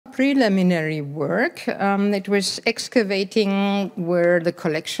preliminary work. It was excavating where the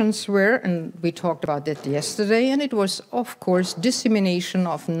collections were, and we talked about that yesterday, and it was, of course, dissemination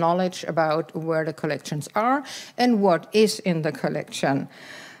of knowledge about where the collections are and what is in the collection.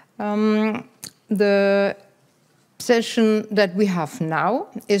 The session that we have now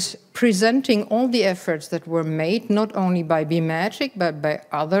is presenting all the efforts that were made, not only by BMagic, but by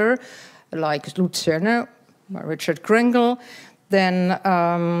other, like Lucerna, by Richard Crangle, then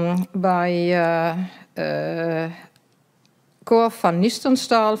by Cor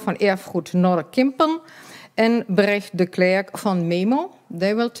Vanistendael van Erfgoed Noorderkempen, and Brecht Declercq van meemoo.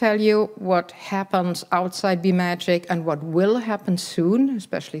 They will tell you what happens outside BMagic and what will happen soon,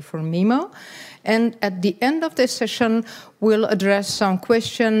 especially for meemoo. And at the end of this session, we'll address some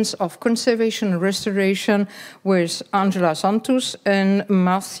questions of conservation and restoration with Ângela Santos and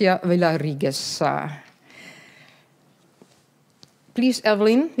Márcia Vilarigues. Please,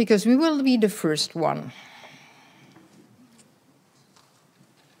 Evelien, because we will be the first one.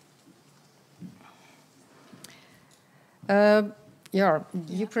 Yeah,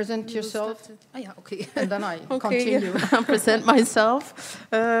 you present yourself. Oh, yeah, okay. And then I continue. I'll present myself.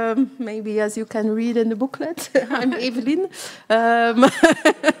 Maybe as you can read in the booklet, I'm Evelien.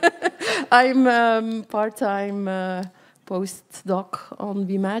 I'm part-time postdoc on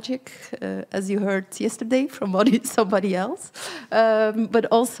BMagic, as you heard yesterday from somebody else, but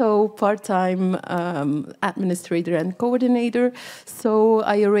also part-time administrator and coordinator. So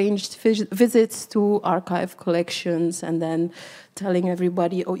I arranged visits to archive collections and then telling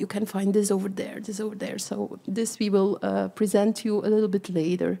everybody, oh, you can find this over there, this over there. So this we will present to you a little bit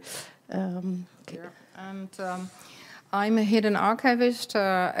later. Okay. And I'm a hidden archivist.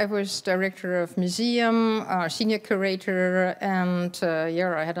 I was director of museum, senior curator, and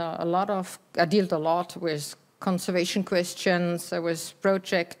yeah, I had I dealt a lot with conservation questions. I was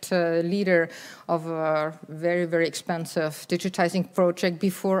project leader of a very, very expensive digitizing project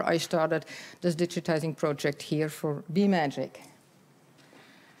before I started this digitizing project here for BMagic.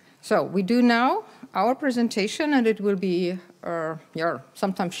 So we do now our presentation, and it will be, yeah,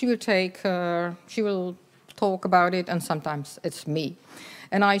 sometimes she will talk about it, and sometimes it's me.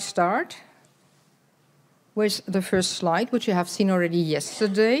 And I start with the first slide, which you have seen already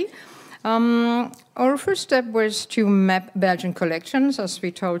yesterday. Our first step was to map Belgian collections, as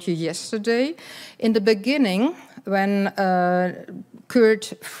we told you yesterday. In the beginning, when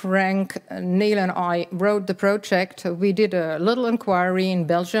Kurt, Frank, Neil and I wrote the project, we did a little inquiry in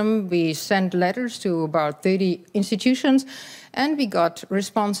Belgium. We sent letters to about 30 institutions, and we got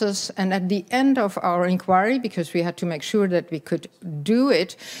responses. And at the end of our inquiry, because we had to make sure that we could do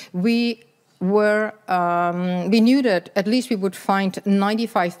it, we knew that at least we would find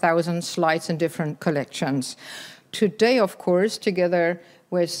 95,000 slides in different collections. Today, of course, together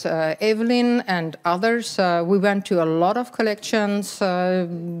with Evelien and others, we went to a lot of collections,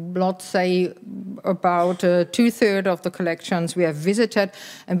 let's say about 2/3 of the collections we have visited,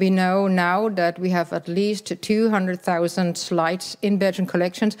 and we know now that we have at least 200,000 slides in Belgian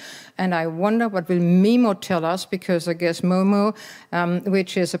collections, and I wonder what will meemoo tell us, because I guess meemoo,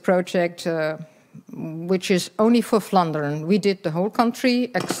 which is a project which is only for Flanders. We did the whole country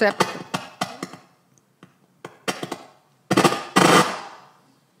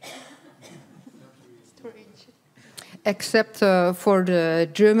except for the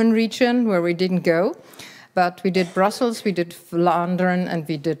German region, where we didn't go. But we did Brussels, we did Flanders, and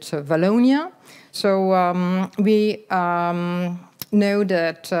we did Wallonia. So we know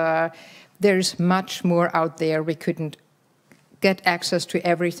that there's much more out there. We couldn't get access to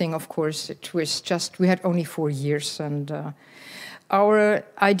everything, of course. It was just, we had only 4 years. And our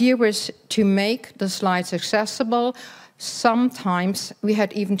idea was to make the slides accessible. Sometimes we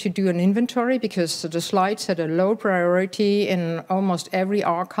had even to do an inventory, because the slides had a low priority in almost every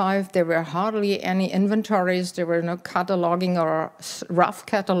archive. There were hardly any inventories. There were no cataloging or rough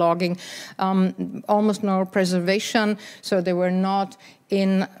cataloging, almost no preservation. So they were not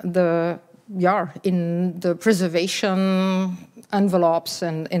in the preservation envelopes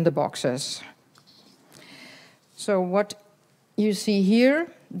and in the boxes. So what you see here,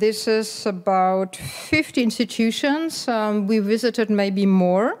 this is about 50 institutions. We visited maybe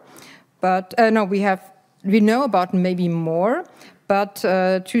more, but no, we know about maybe more, but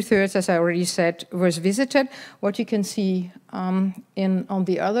 2/3, as I already said, was visited. What you can see on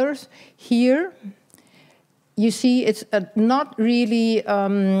the others here, you see it's not really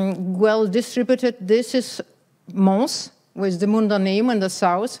well distributed. This is Mons, with the Mundaneum in the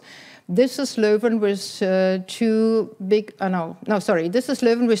south. This is Leuven with two big, this is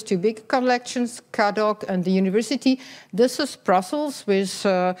Leuven with two big collections, Cadog and the university. This is Brussels with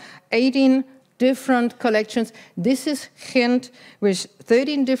 18 different collections. This is Ghent with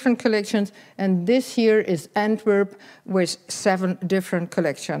 13 different collections, and this here is Antwerp with 7 different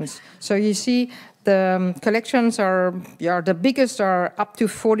collections. So you see the collections are, the biggest are up to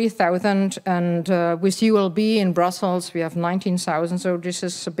 40,000, and with ULB in Brussels we have 19,000, so this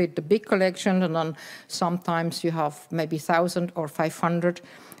is a bit the big collection, and then sometimes you have maybe 1,000 or 500.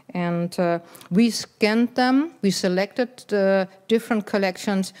 And we scanned them, we selected the different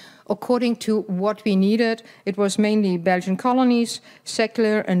collections according to what we needed. It was mainly Belgian colonies,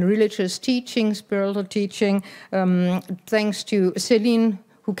 secular and religious teaching, spiritual teaching. Thanks to Céline,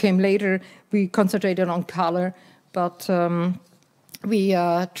 who came later, we concentrated on color, but we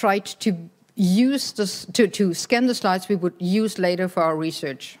tried to use this, to scan the slides we would use later for our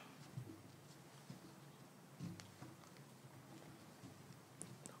research.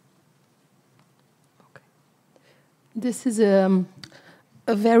 This is a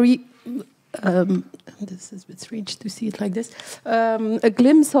very, this is a bit strange to see it like this, a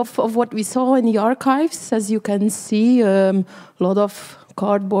glimpse of what we saw in the archives. As you can see, a lot of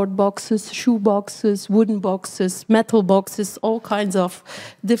cardboard boxes, shoe boxes, wooden boxes, metal boxes, all kinds of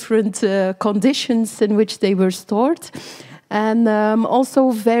different conditions in which they were stored. And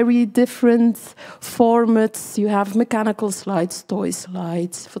also very different formats. You have mechanical slides, toy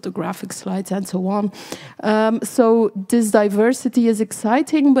slides, photographic slides, and so on. So this diversity is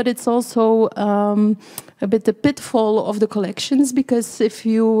exciting, but it's also a bit the pitfall of the collections, because if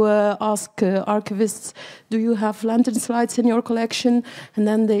you ask archivists, do you have lantern slides in your collection? And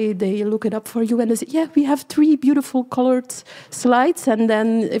then they look it up for you and they say, yeah, we have 3 beautiful colored slides. And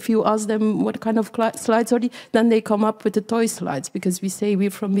then if you ask them what kind of slides are they, then they come up with the toy slides, because we say we're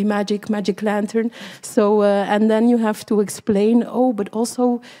from Magic Lantern. So, and then you have to explain, oh, but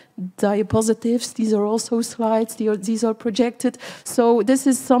also diapositives, these are also slides, these are projected. So this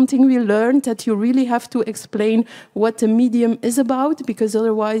is something we learned, that you really have to explain what the medium is about, because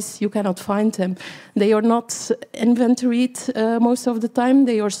otherwise you cannot find them. They are not inventoried most of the time,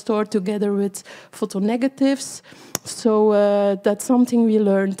 they are stored together with photonegatives. So that's something we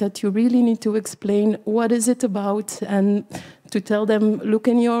learned, that you really need to explain what is it about, and to tell them, look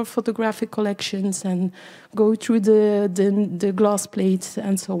in your photographic collections and go through the glass plates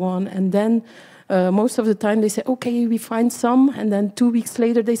and so on. And then most of the time they say, okay, we find some. And then 2 weeks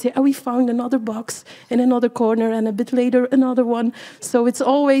later they say, oh, we found another box in another corner, and a bit later another one. So it's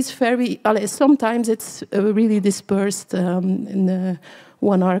always very, sometimes it's really dispersed in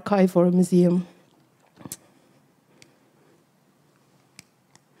one archive or a museum.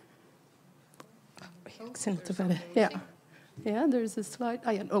 Yeah. Yeah, there's a slide.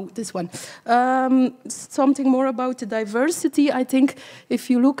 Oh, this one. Something more about the diversity. I think if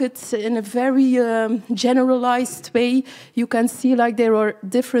you look at in a very generalized way, you can see like there are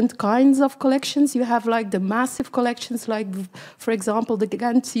different kinds of collections. You have like the massive collections, like, for example, the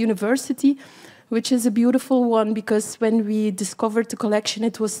Ghent University, which is a beautiful one, because when we discovered the collection,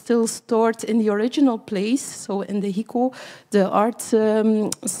 it was still stored in the original place, so in the HICO, the art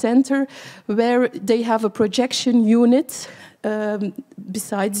center, where they have a projection unit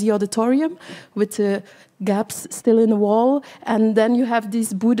besides the auditorium, with the gaps still in the wall, and then you have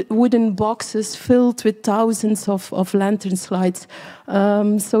these wooden boxes filled with thousands of lantern slides.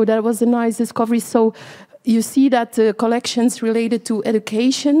 So that was a nice discovery. So you see that the collections related to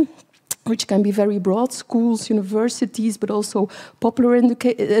education, which can be very broad, schools, universities, but also popular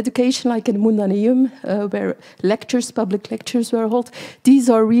education, like in Mundaneum, where public lectures were held.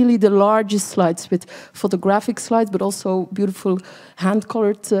 These are really the largest slides, with photographic slides, but also beautiful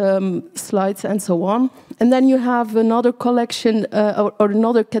hand-colored slides, and so on. And then you have another collection, or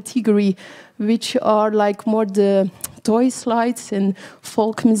another category, which are like more the toy slides in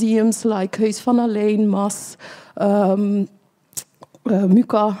folk museums, like Huis van Alleen, Mas,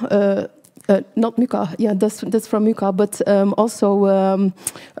 Muka, not Muka, yeah, that's from Muka, but also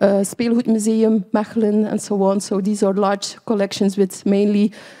Speelgoedmuseum, Mechelen, and so on. So these are large collections with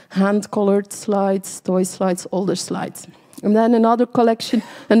mainly hand-colored slides, toy slides, older slides. And then another collection,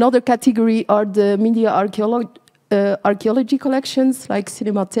 another category are the media archaeology collections, like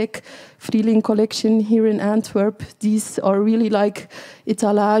Cinematheek, Vrieling collection here in Antwerp. These are really like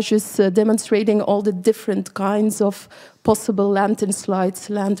étalages demonstrating all the different kinds of possible lantern slides,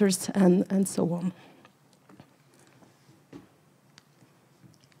 lanterns, and so on.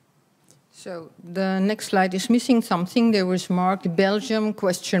 So the next slide is missing something. There was marked Belgium ?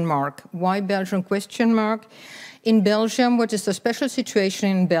 Why Belgium ? In Belgium, what is the special situation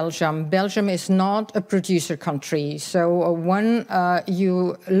in Belgium? Belgium is not a producer country. So when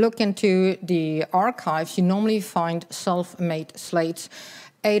you look into the archives, you normally find self-made slates,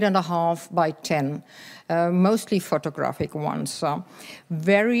 8.5 by 10. Mostly photographic ones.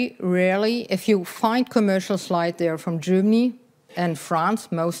 Very rarely, if you find commercial slides, they are from Germany and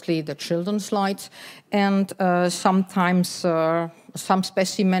France, mostly the children's slides, and sometimes some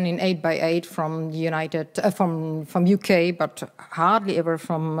specimen in 8 by 8 from the from UK, but hardly ever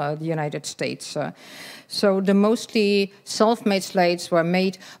from the United States. So the mostly self-made slates were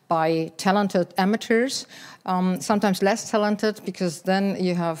made by talented amateurs. Sometimes less talented, because then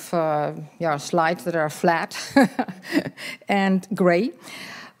you have slides that are flat and gray.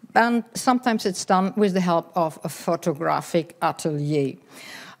 And sometimes it's done with the help of a photographic atelier.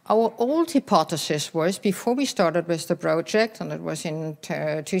 Our old hypothesis was, before we started with the project, and it was in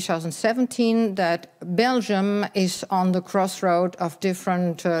 2017, that Belgium is on the crossroad of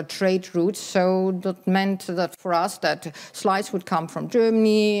different trade routes. So that meant that for us that slides would come from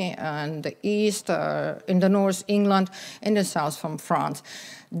Germany and the east, in the north England, in the south from France.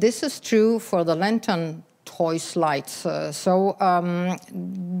 This is true for the lantern toy slides.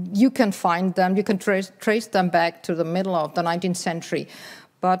 You can find them, you can trace them back to the middle of the 19th century.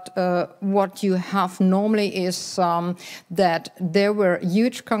 But what you have normally is that there were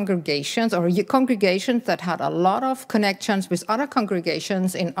huge congregations, or congregations that had a lot of connections with other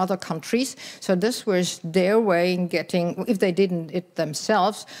congregations in other countries. So this was their way in getting, if they didn't it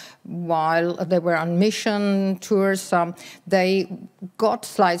themselves, while they were on mission tours, they got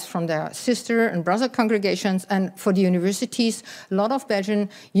slides from their sister and brother congregations. And for the universities, a lot of Belgian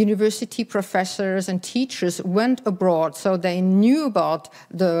university professors and teachers went abroad, so they knew about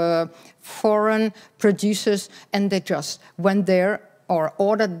the foreign producers, and they just went there or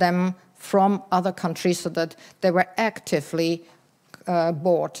ordered them from other countries, so that they were actively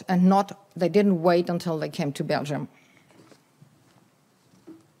bought, and they didn't wait until they came to Belgium.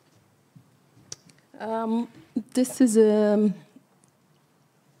 This is a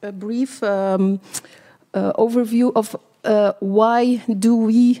brief overview of why do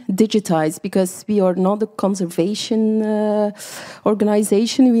we digitize? Because we are not a conservation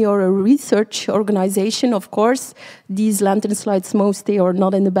organization, we are a research organization. Of course, these lantern slides, they are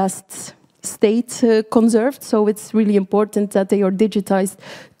not in the best state conserved, so it's really important that they are digitized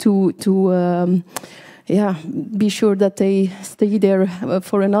to be sure that they stay there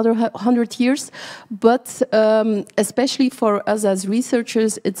for another 100 years. But especially for us as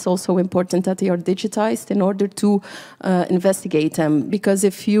researchers, it's also important that they are digitized in order to investigate them. Because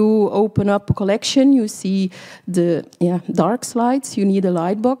if you open up a collection, you see the dark slides, you need a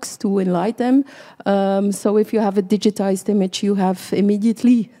light box to enlight them. So if you have a digitized image, you have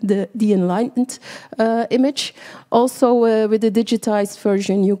immediately the enlightened image. Also, with the digitized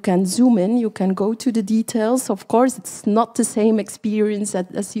version, you can zoom in, you can go to the details. Of course, it's not the same experience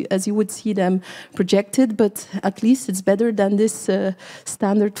as you would see them projected, but at least it's better than this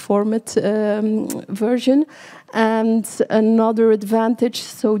standard format version. And another advantage,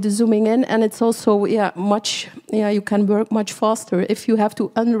 so the zooming in, and it's also you can work much faster. If you have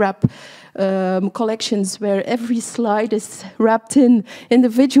to unwrap collections where every slide is wrapped in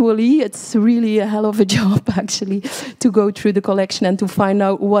individually, it's really a hell of a job actually to go through the collection and to find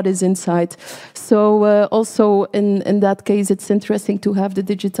out what is inside. So also in that case, it's interesting to have the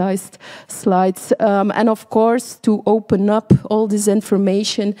digitized slides. And of course, to open up all this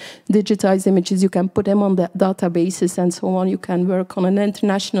information, digitized images, you can put them on the databases and so on. You can work on an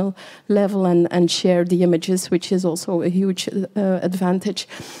international level and share the images, which is also a huge advantage.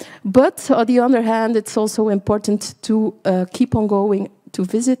 But on the other hand, it's also important to keep on going to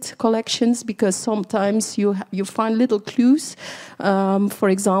visit collections, because sometimes you find little clues. For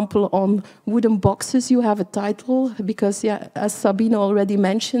example, on wooden boxes, you have a title, because as Sabine already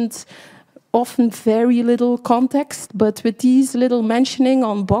mentioned, often very little context, but with these little mentioning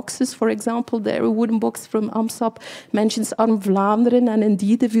on boxes, for example, there a wooden box from Antwerp mentions Arm Vlaanderen, and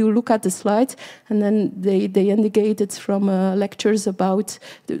indeed, if you look at the slides, and then they indicate it's from lectures about,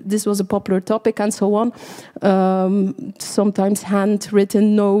 this was a popular topic, and so on. Sometimes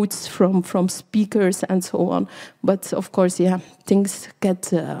handwritten notes from speakers, and so on. But of course, things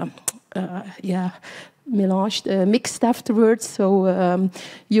get, mixed afterwards, so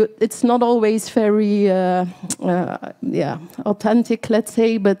it's not always very authentic, let's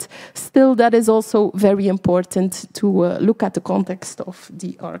say, but still that is also very important to look at the context of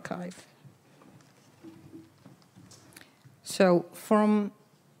the archive. So from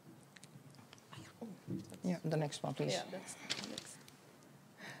the next one, please.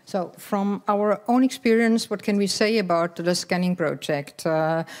 So from our own experience, what can we say about the scanning project?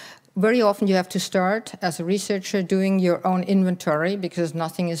 Very often you have to start as a researcher doing your own inventory because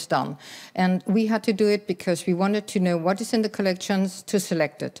nothing is done. And we had to do it because we wanted to know what is in the collections to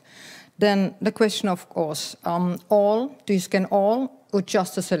select it. Then the question, of course, do you scan all or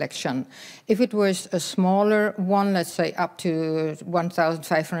just a selection? If it was a smaller one, let's say up to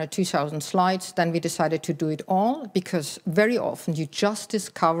 1,500, 2,000 slides, then we decided to do it all because very often you just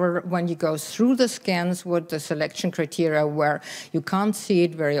discover when you go through the scans what the selection criteria were. You can't see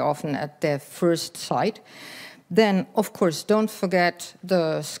it very often at the first sight. Then, of course, don't forget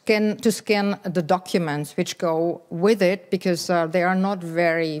to scan the documents which go with it because they are not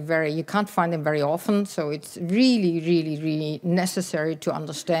you can't find them very often. So it's really, really, really necessary to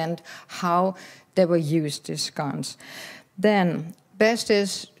understand how they were used, these scans. Then, best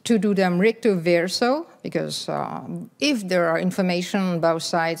is to do them recto verso because if there are information on both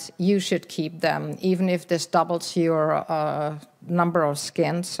sides, you should keep them. Even if this doubles your number of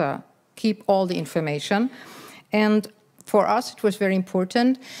scans, keep all the information. And for us, it was very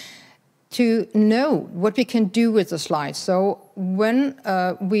important to know what we can do with the slides. So when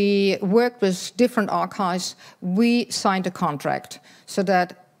we worked with different archives, we signed a contract so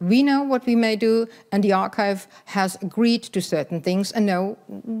that we know what we may do, and the archive has agreed to certain things and know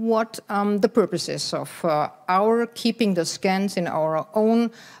what the purpose is of our keeping the scans in our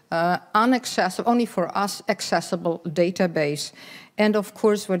own only for us accessible database. And of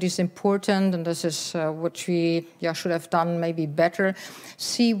course, what is important, and this is what we should have done maybe better,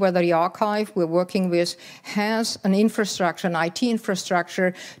 see whether the archive we're working with has an infrastructure, an IT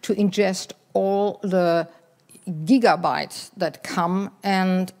infrastructure to ingest all the gigabytes that come,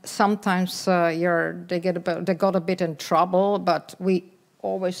 and sometimes they got a bit in trouble, but we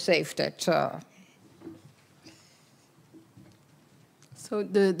always saved it. So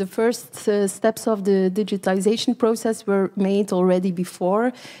the first steps of the digitization process were made already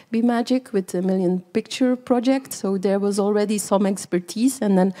before BMagic with the Million Picture project. So there was already some expertise.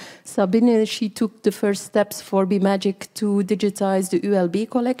 And then Sabine, she took the first steps for BMagic to digitize the ULB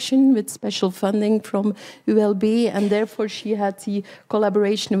collection with special funding from ULB. And therefore she had the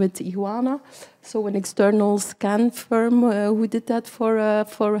collaboration with Iguana, so an external scan firm who did that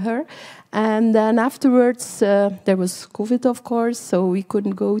for her. And then afterwards, there was COVID, of course, so we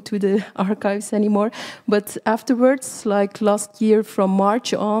couldn't go to the archives anymore. But afterwards, like last year from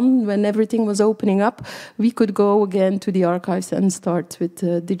March on, when everything was opening up, we could go again to the archives and start with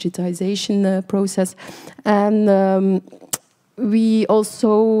the digitization process. And we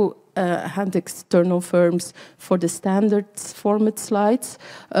also had external firms for the standard format slides,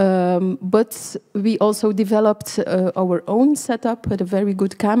 but we also developed our own setup with a very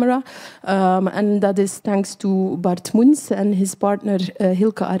good camera, and that is thanks to Bart Moens and his partner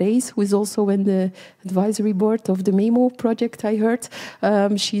Hilke Arees, who is also in the advisory board of the meemoo project, I heard.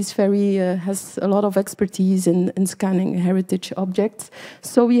 She's has a lot of expertise in scanning heritage objects.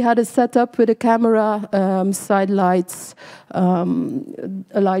 So we had a setup with a camera, side lights,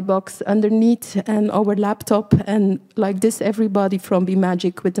 a light box underneath, and our laptop, and like this everybody from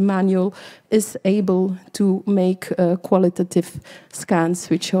BMagic with the manual is able to make qualitative scans,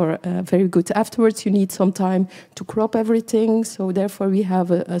 which are very good. Afterwards you need some time to crop everything, so therefore we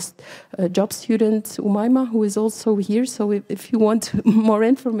have a job student, Umaima, who is also here. So if you want more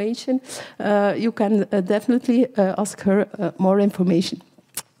information, you can definitely ask her more information.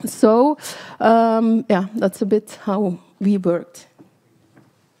 So yeah, that's a bit how we worked.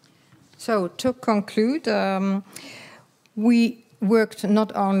 So to conclude, we worked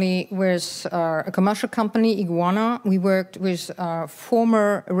not only with a commercial company, Iguana, we worked with a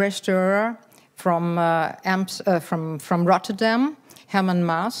former restorer from Rotterdam, Herman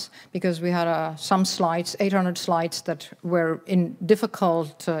Maas, because we had some slides, 800 slides that were in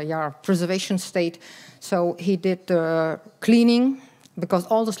difficult preservation state. So he did the cleaning, because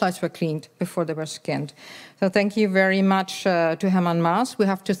all the slides were cleaned before they were scanned. So thank you very much to Herman Maas. We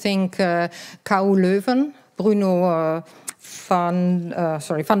have to thank K.O. Leuven, Bruno van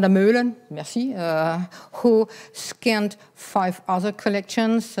der Meulen, merci, who scanned 5 other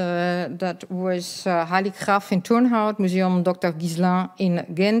collections. That was Heiliggraf in Turnhout, Museum Dr. Ghislain in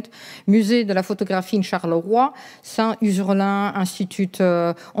Ghent, Musée de la Photographie in Charleroi, Saint-Usurlin Institut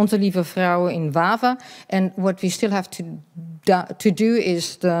Onze Lieve Vrouw in Waven. And what we still have to do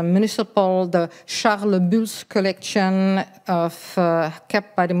is the Charles Bulls collection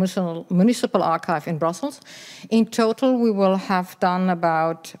kept by the Municipal Archive in Brussels. In total, we will have done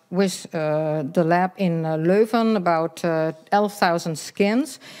about, with the lab in Leuven, about 11,000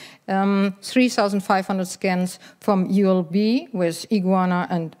 scans. 3,500 scans from ULB with Iguana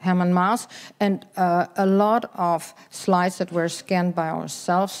and Herman Maas, and a lot of slides that were scanned by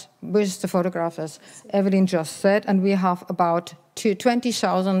ourselves with the photographs, as Evelien just said, and we have about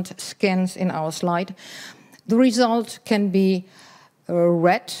 20,000 scans in our slide. The result can be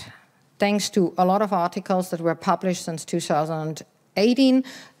read thanks to a lot of articles that were published since 2018.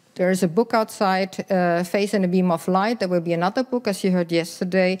 There is a book outside, Face in a Beam of Light. There will be another book, as you heard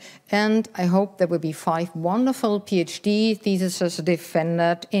yesterday. And I hope there will be 5 wonderful PhD theses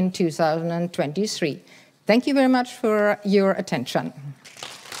defended in 2023. Thank you very much for your attention.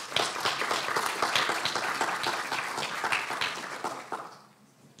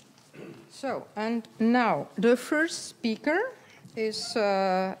 So, and now the first speaker is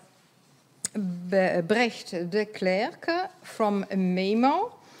Brecht Declercq from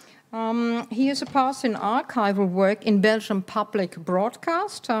meemoo. He has a past in archival work in Belgium public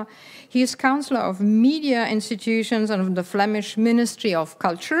broadcast. He is Councillor of Media Institutions and the Flemish Ministry of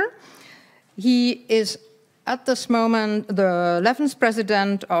Culture. He is at this moment the 11th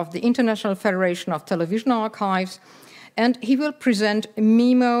President of the International Federation of Television Archives, and he will present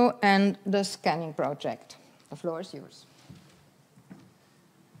meemoo and the scanning project. The floor is yours.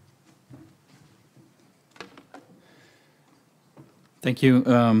 Thank you,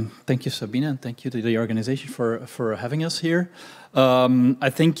 Sabine, and thank you to the organization for having us here. I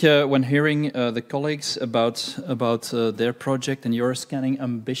think when hearing the colleagues about their project and your scanning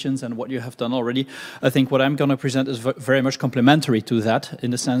ambitions and what you have done already, I think what I'm going to present is very much complementary to that,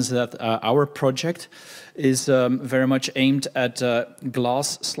 in the sense that our project is very much aimed at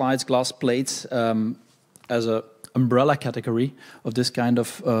glass slides, glass plates as a umbrella category of this kind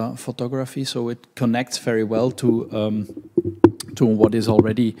of photography, so it connects very well to what is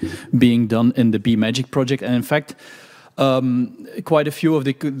already being done in the B-Magic project. And in fact, quite a few of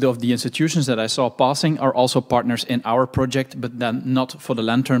the institutions that I saw passing are also partners in our project, but then not for the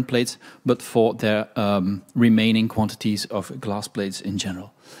lantern plates, but for their remaining quantities of glass plates in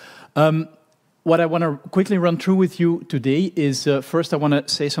general. What I want to quickly run through with you today is, first I want to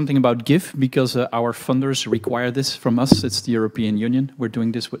say something about GIF, because our funders require this from us. It's the European Union. We're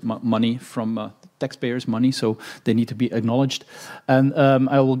doing this with money from taxpayers' money, so they need to be acknowledged. And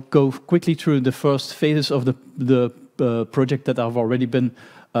I will go quickly through the first phases of the project that have already been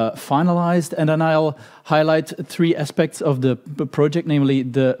finalized, and then I'll highlight 3 aspects of the project, namely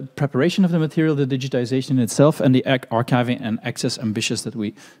the preparation of the material, the digitization itself, and the archiving and access ambitions that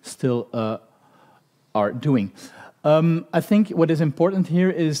we still are doing. I think what is important here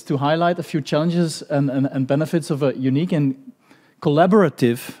is to highlight a few challenges and benefits of a unique and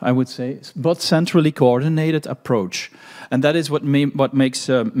collaborative, I would say, but centrally coordinated approach. And that is what makes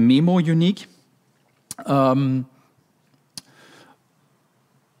meemoo unique.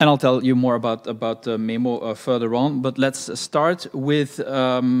 And I'll tell you more about meemoo further on. But let's start with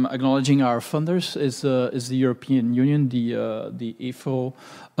acknowledging our funders. Is the European Union, the EFO,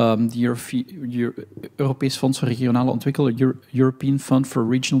 the Europees Fonds voor Regionale Ontwikkeling, European Fund for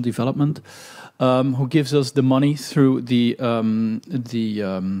Regional Development, who gives us the money through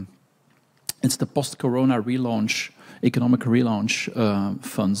it's the post-corona relaunch, economic relaunch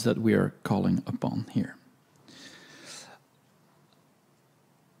funds that we are calling upon here.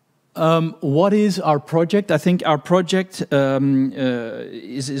 What is our project? I think our project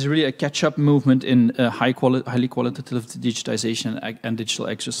is really a catch-up movement in highly qualitative digitization and digital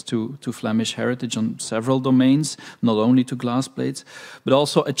access to Flemish heritage on several domains, not only to glass plates, but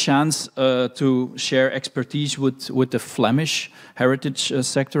also a chance to share expertise with the Flemish heritage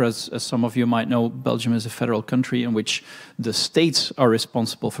sector. As some of you might know, Belgium is a federal country in which the states are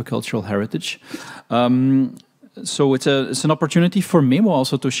responsible for cultural heritage. So it's an opportunity for meemoo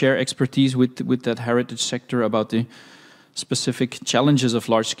also to share expertise with that heritage sector about the specific challenges of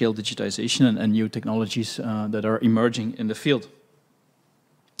large-scale digitization and new technologies that are emerging in the field.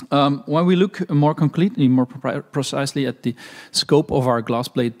 When we look more concretely, more precisely at the scope of our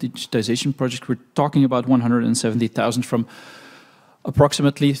glassplate digitization project, we're talking about 170,000 from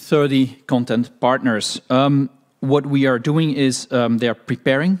approximately 30 content partners. What we are doing is they are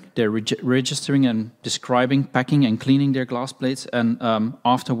preparing, they're registering and describing, packing and cleaning their glass plates, and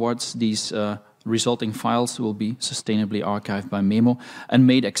afterwards these resulting files will be sustainably archived by meemoo and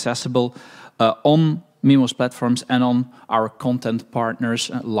made accessible on meemoo's platforms and on our content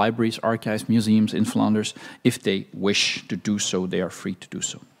partners, libraries, archives, museums in Flanders. If they wish to do so, they are free to do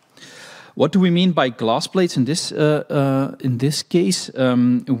so. What do we mean by glass plates in this case?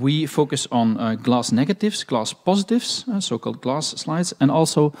 We focus on glass negatives, glass positives, so-called glass slides, and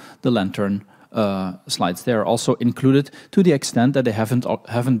also the lantern slides. They are also included to the extent that they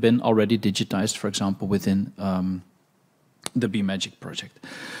haven't been already digitized, for example, within the BMagic project.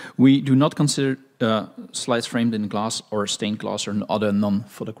 We do not consider slides framed in glass or stained glass or other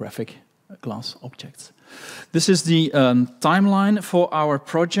non-photographic glass objects. This is the timeline for our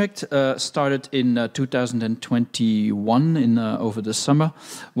project. Started in 2021 over the summer,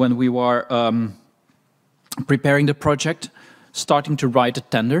 when we were preparing the project, starting to write a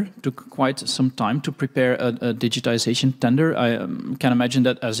tender. Took quite some time to prepare a digitization tender. I can imagine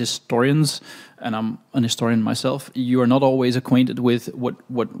that as historians, and I'm an historian myself, you are not always acquainted with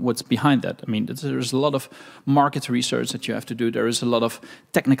what's behind that. I mean, there's a lot of market research that you have to do. There is a lot of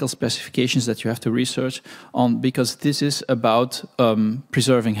technical specifications that you have to research on, because this is about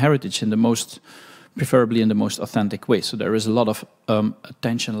preserving heritage in the most, preferably in the most authentic way. So there is a lot of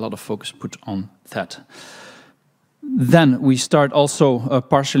attention, a lot of focus put on that. Then we start also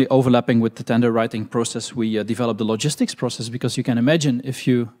partially overlapping with the tender writing process. We develop the logistics process, because you can imagine if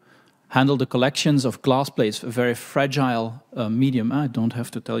you handle the collections of glass plates, a very fragile medium. I don't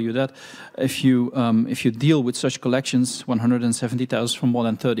have to tell you that. If you deal with such collections, 170,000 from more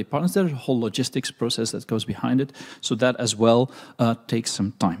than 30 partners, there's a whole logistics process that goes behind it. So that as well takes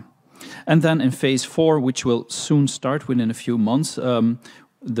some time. And then in phase 4, which will soon start within a few months,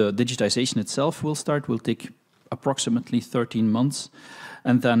 the digitization itself will start. Will take approximately 13 months,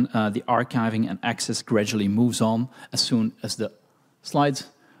 and then the archiving and access gradually moves on as soon as the slides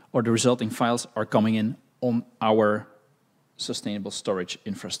or the resulting files are coming in on our sustainable storage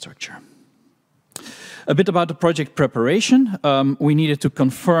infrastructure. A bit about the project preparation. We needed to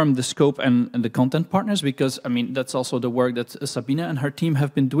confirm the scope and the content partners, because, I mean, that's also the work that Sabine and her team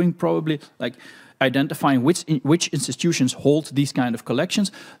have been doing, probably, like identifying which institutions hold these kind of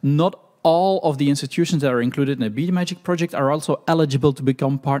collections. Not all of the institutions that are included in the BMagic project are also eligible to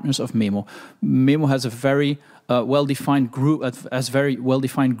become partners of meemoo. Meemoo has a very well-defined group, has very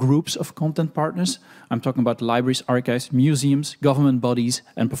well-defined groups of content partners. I'm talking about libraries, archives, museums, government bodies,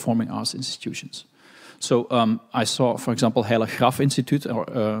 and performing arts institutions. So I saw, for example, Heilig Graf Institute,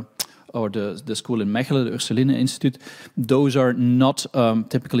 or the school in Mechelen, the Ursuline Institute. Those are not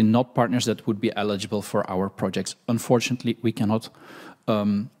typically not partners that would be eligible for our projects. Unfortunately, we cannot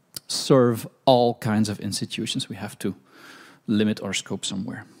serve all kinds of institutions. We have to limit our scope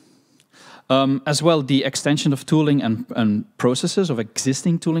somewhere. As well, the extension of tooling and processes, of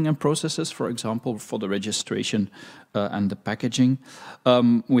existing tooling and processes, for example, for the registration and the packaging.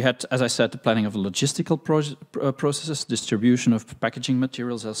 We had, as I said, the planning of logistical processes, distribution of packaging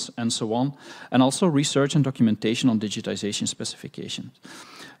materials, and so on, and also research and documentation on digitization specifications.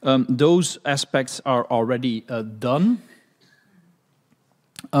 Those aspects are already done.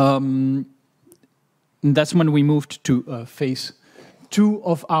 That's when we moved to phase 2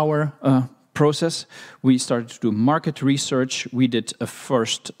 of our process. We started to do market research. We did a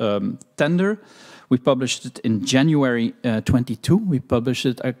first tender. We published it in January 22. We published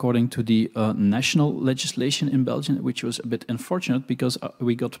it according to the national legislation in Belgium, which was a bit unfortunate, because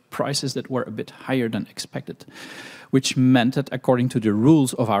we got prices that were a bit higher than expected, which meant that according to the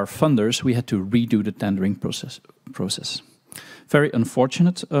rules of our funders, we had to redo the tendering process. Very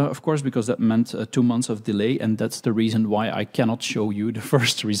unfortunate, of course, because that meant 2 months of delay, and that's the reason why I cannot show you the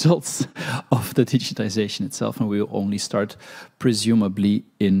first results of the digitization itself, and we will only start presumably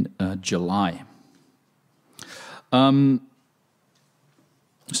in July.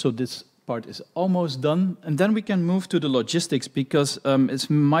 So this part is almost done, and then we can move to the logistics, because it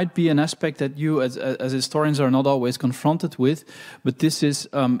might be an aspect that you as historians are not always confronted with, but this is,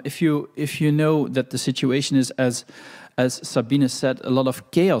 if you know that the situation is, as Sabine said, a lot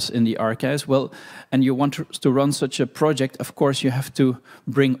of chaos in the archives, well, and you want to run such a project, of course you have to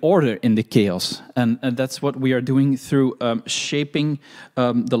bring order in the chaos, and that's what we are doing through shaping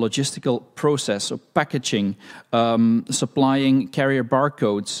the logistical process, so packaging, supplying carrier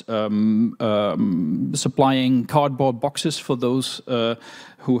barcodes, supplying cardboard boxes for those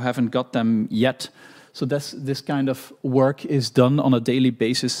who haven't got them yet. So this kind of work is done on a daily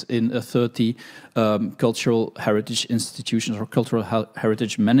basis in 30 cultural heritage institutions, or cultural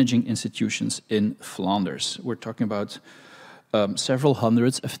heritage managing institutions in Flanders. We're talking about several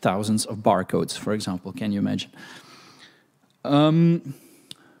hundreds of thousands of barcodes, for example. Can you imagine?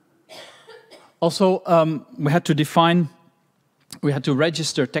 Also, we had to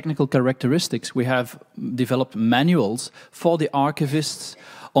register technical characteristics. We have developed manuals for the archivists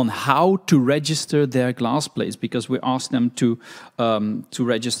on how to register their glass plates, because we asked them to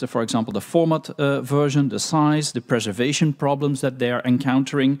register, for example, the format version, the size, the preservation problems that they are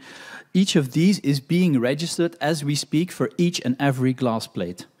encountering. Each of these is being registered as we speak for each and every glass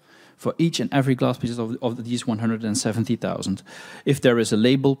plate. for each and every glass pieces of these 170,000. If there is a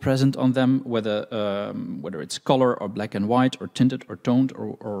label present on them, whether it's color or black and white or tinted or toned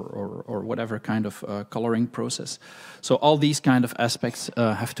or whatever kind of coloring process. So all these kind of aspects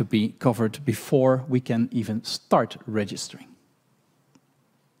have to be covered before we can even start registering.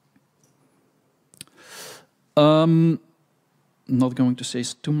 Not going to say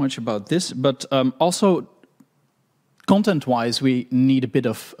too much about this, but also content-wise, we need a bit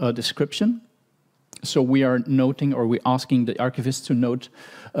of description. So we are noting, or we're asking the archivists to note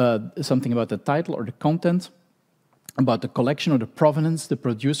something about the title or the content, about the collection or the provenance, the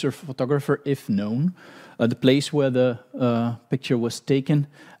producer, photographer, if known, the place where the picture was taken,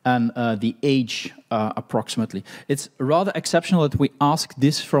 and the age approximately. It's rather exceptional that we ask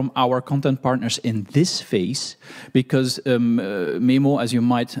this from our content partners in this phase, because meemoo, as you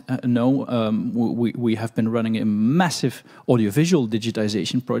might know, we have been running a massive audiovisual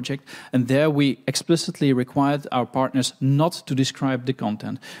digitization project, and there we explicitly required our partners not to describe the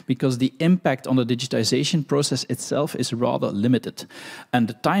content, because the impact on the digitization process itself is rather limited, and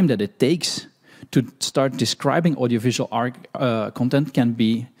the time that it takes to start describing audiovisual content can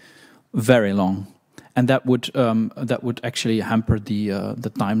be very long, and that would actually hamper the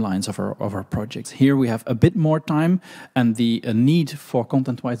timelines of our projects. Here we have a bit more time, and the need for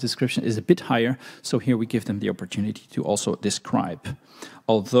content-wise description is a bit higher. So here we give them the opportunity to also describe,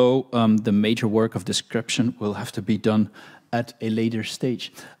 although the major work of description will have to be done at a later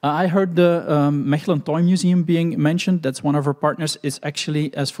stage. I heard the Mechelen Toy Museum being mentioned. That's one of our partners. It's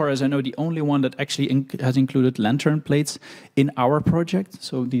actually, as far as I know, the only one that actually has included lantern plates in our project.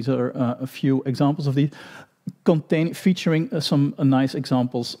 So these are a few examples of these, featuring some nice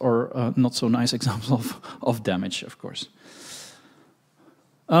examples or not so nice examples of damage, of course.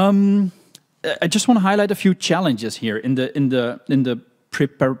 I just want to highlight a few challenges here in the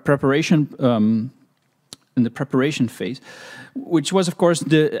preparation. In the preparation phase, which was, of course,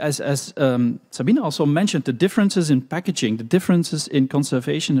 as Sabine also mentioned, the differences in packaging, the differences in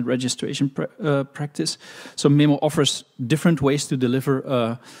conservation and registration practice. So meemoo offers different ways to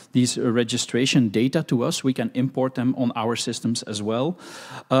deliver these registration data to us. We can import them on our systems as well.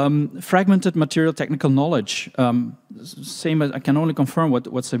 Fragmented material technical knowledge. Same as I can only confirm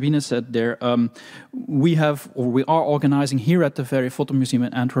what Sabine said there. We are organizing here at the Photo Museum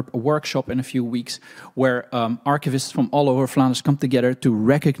in Antwerp a workshop in a few weeks where archivists from all over Flanders come together to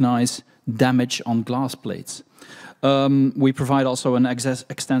recognize damage on glass plates. We provide also an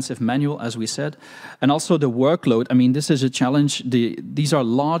extensive manual, as we said, and also the workload. I mean, this is a challenge. These are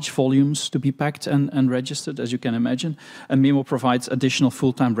large volumes to be packed and registered, as you can imagine, and meemoo provides additional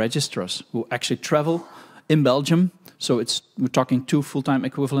full-time registrars who actually travel in Belgium. So we're talking 2 full-time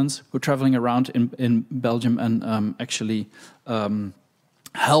equivalents who are traveling around in Belgium and actually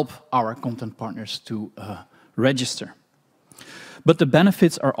help our content partners to register. But the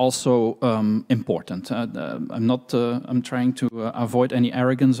benefits are also important. I'm trying to avoid any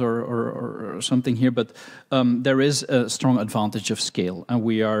arrogance or something here, but there is a strong advantage of scale, and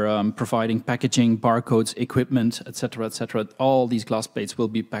we are providing packaging, barcodes, equipment, etc., etc. All these glass plates will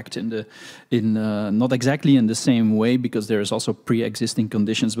be packed in not exactly in the same way, because there is also pre-existing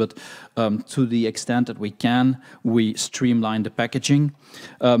conditions, but to the extent that we can, we streamline the packaging.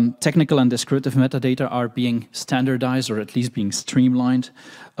 Technical and descriptive metadata are being standardized, or at least being streamlined.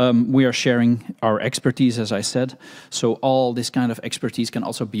 We are sharing our expertise, as I said, so all this kind of expertise can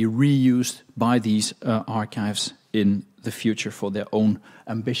also be reused by these archives in the future for their own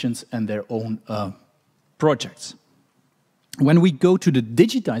ambitions and their own projects. When we go to the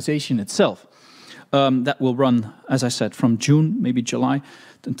digitization itself, that will run, as I said, from June, maybe July,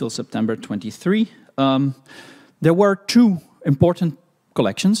 until September 23. There were 2 important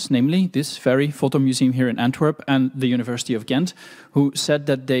collections, namely this very photo museum here in Antwerp and the University of Ghent, who said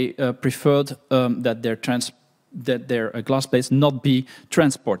that they preferred that their glass plates not be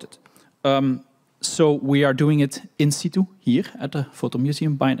transported. So we are doing it in situ here at the photo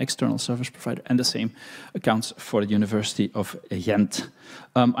museum by an external service provider, and the same accounts for the University of Ghent.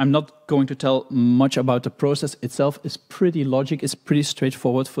 I'm not going to tell much about the process itself. It's pretty logic. It's pretty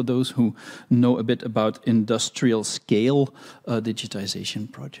straightforward for those who know a bit about industrial scale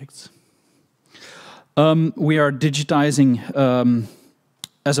digitization projects. We are digitizing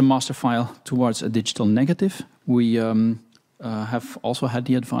as a master file towards a digital negative. We have also had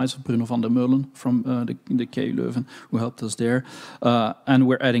the advice of Bruno van der Meulen from the KU Leuven, who helped us there. And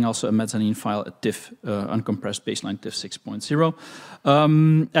we're adding also a mezzanine file, a TIFF, uncompressed baseline TIFF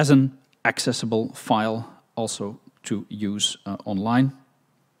 6.0, as an accessible file also to use online.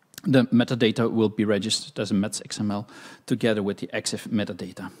 The metadata will be registered as a METS XML together with the EXIF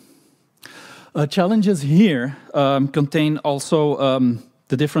metadata. Challenges here contain also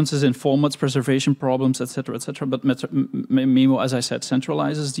the differences in formats, preservation problems, etc., etc. But meemoo, as I said,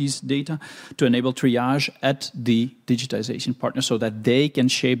 centralizes these data to enable triage at the digitization partner so that they can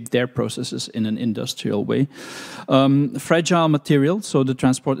shape their processes in an industrial way. Fragile material, so the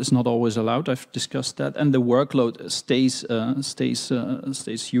transport is not always allowed. I've discussed that, and the workload stays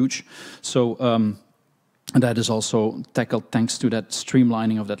huge. So. That is also tackled thanks to that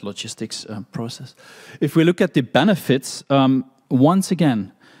streamlining of that logistics process. If we look at the benefits, once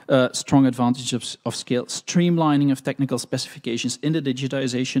again, strong advantage of scale, streamlining of technical specifications in the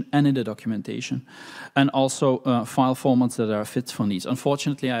digitization and in the documentation, and also file formats that are fit for needs.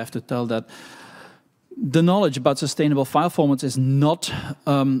 Unfortunately, I have to tell that the knowledge about sustainable file formats is not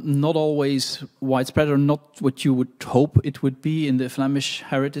always widespread, or not what you would hope it would be in the Flemish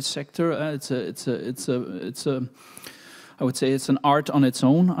heritage sector. I would say it's an art on its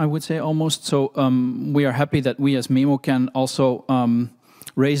own, I would say almost. So we are happy that we as meemoo can also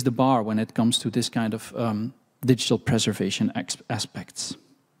raise the bar when it comes to this kind of digital preservation aspects.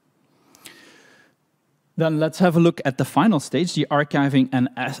 Then let's have a look at the final stage, the archiving and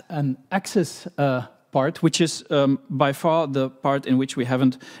access part, which is by far the part in which we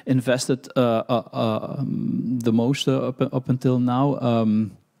haven't invested the most up until now.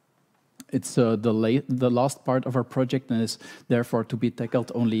 It's the last part of our project and is therefore to be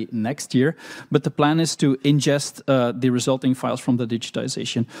tackled only next year. But the plan is to ingest the resulting files from the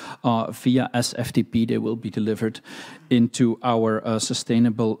digitization via SFTP. They will be delivered into our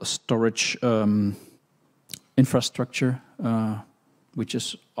sustainable storage infrastructure, which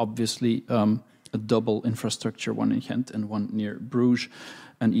is obviously a double infrastructure, one in Ghent and one near Bruges,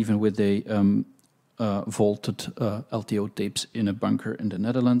 and even with a vaulted LTO tapes in a bunker in the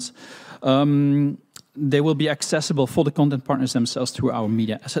Netherlands. They will be accessible for the content partners themselves through our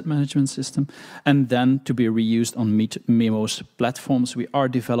media asset management system, and then to be reused on meemoo's platforms. We are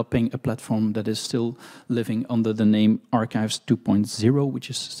developing a platform that is still living under the name Archives 2.0, which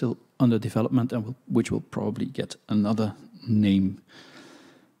is still under development and which will probably get another name.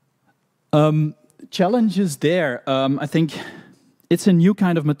 Challenges there, I think. It's a new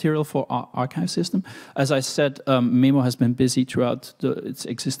kind of material for our archive system. As I said, meemoo has been busy throughout its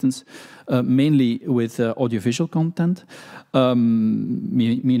existence, mainly with audiovisual content,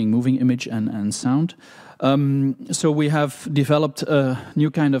 meaning moving image and sound. So we have developed a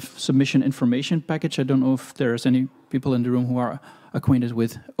new kind of submission information package. I don't know if there's any people in the room who are acquainted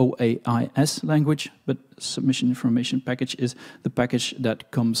with OAIS language, but submission information package is the package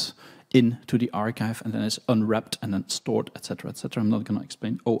that comes into the archive and then is unwrapped and then stored, etc., etc. I'm not going to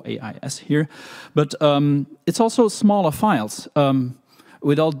explain OAIS here, but it's also smaller files.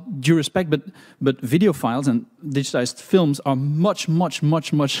 With all due respect, but video files and digitized films are much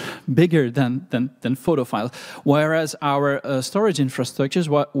bigger than photo files, whereas our storage infrastructures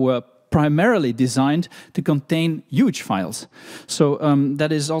were primarily designed to contain huge files. So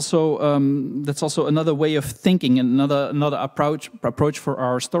that is also that's also another way of thinking and another approach for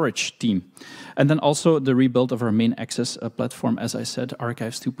our storage team. And then also the rebuild of our main access platform. As I said,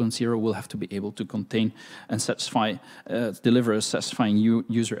 Archives 2.0 will have to be able to contain and satisfy, deliver a satisfying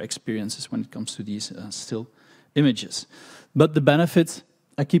user experiences when it comes to these still images. But the benefits,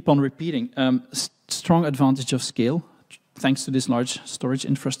 I keep on repeating, strong advantage of scale. Thanks to this large storage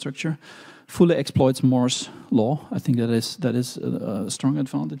infrastructure, fully exploits Moore's law. I think that is a strong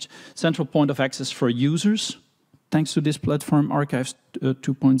advantage. Central point of access for users, thanks to this platform, Archives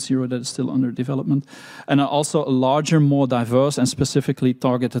 2.0, that is still under development. And also a larger, more diverse and specifically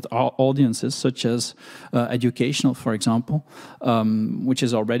targeted audiences, such as educational, for example, which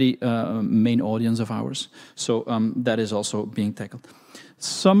is already a main audience of ours. So that is also being tackled.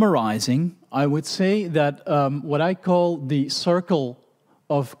 Summarizing, I would say that what I call the circle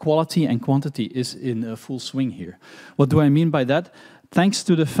of quality and quantity is in full swing here. What do I mean by that? Thanks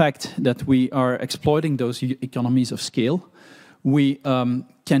to the fact that we are exploiting those economies of scale, we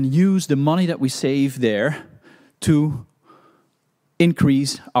can use the money that we save there to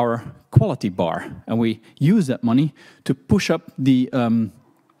increase our quality bar. And we use that money to push up the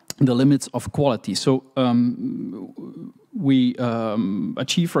limits of quality. So we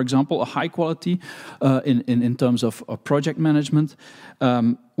achieve, for example, a high quality in terms of project management,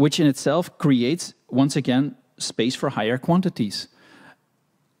 which in itself creates, once again, space for higher quantities.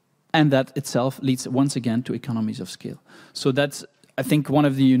 And that itself leads, once again, to economies of scale. So that's, I think, one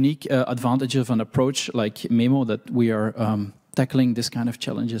of the unique advantages of an approach like meemoo, that we are tackling this kind of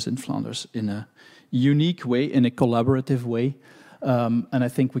challenges in Flanders in a unique way, in a collaborative way. And I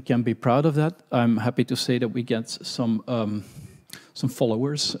think we can be proud of that. I'm happy to say that we get some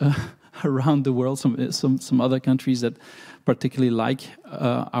followers around the world, some other countries that particularly like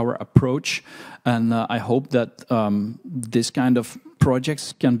our approach. And I hope that this kind of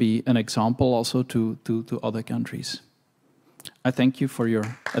projects can be an example also to other countries. I thank you for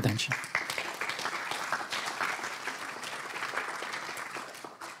your attention.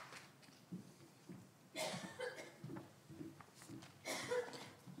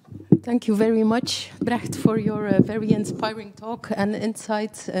 Thank you very much, Brecht, for your very inspiring talk and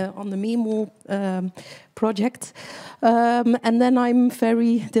insights on the meemoo project. And then I'm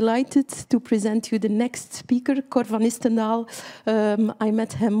very delighted to present you the next speaker, Cor Vanistendael. I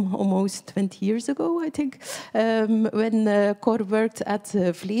met him almost 20 years ago, I think, when Cor worked at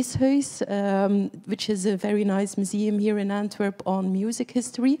Vleeshuis, which is a very nice museum here in Antwerp on music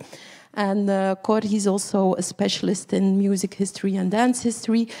history. And Cor, he's also a specialist in music history and dance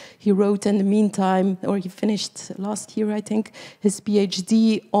history. He wrote in the meantime, or he finished last year, I think, his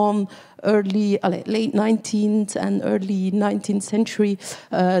PhD on late 19th and early 19th century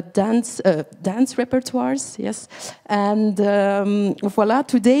dance repertoires, yes. And voila,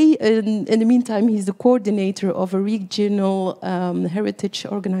 today, in the meantime, he's the coordinator of a regional heritage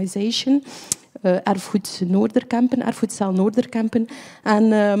organization, Erfgoed Noorderkempen, Erfgoedzaal Noorderkempen,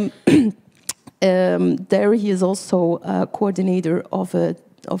 and there he is also a coordinator of a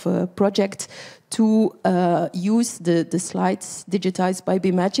project to use the slides digitized by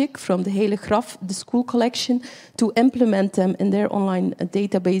BMagic from the Hele Graf, the school collection, to implement them in their online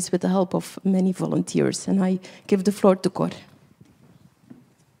database with the help of many volunteers. And I give the floor to Cor.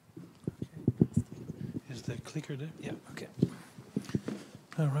 Is the clicker there? Yeah, okay.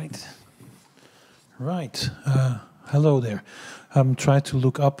 All right. Right. Hello there. Try to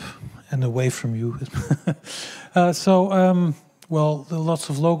look up and away from you. Well, there are lots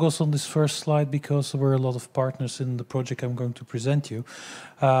of logos on this first slide because there were a lot of partners in the project I'm going to present you.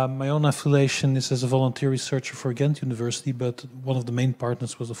 My own affiliation is as a volunteer researcher for Ghent University, but one of the main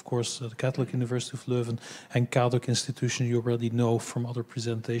partners was, of course, the Catholic University of Leuven and Kadok Institution. You already know from other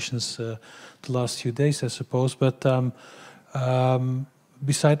presentations the last few days, I suppose. But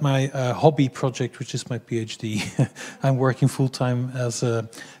beside my hobby project, which is my PhD, I'm working full-time as a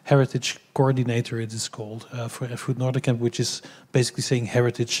heritage coordinator, it is called, for Erfgoed Noorderkempen, which is basically saying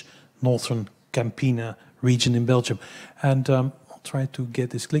heritage Northern Campina region in Belgium. And I'll try to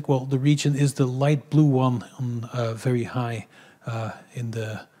get this click. Well, the region is the light blue one on very high in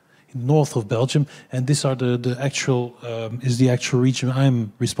the north of Belgium, and these are the actual region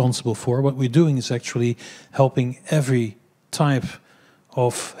I'm responsible for. What we're doing is actually helping every type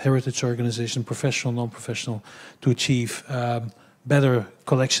of heritage organization, professional, non-professional, to achieve better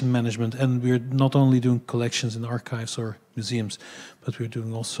collection management. And we're not only doing collections in archives or museums, but we're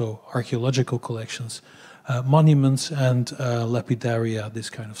doing also archaeological collections, monuments and lapidaria, this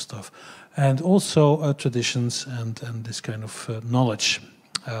kind of stuff. And also traditions and this kind of knowledge.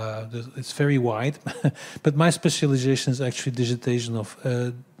 It's very wide, but my specialization is actually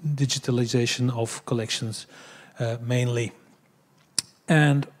digitalization of collections mainly.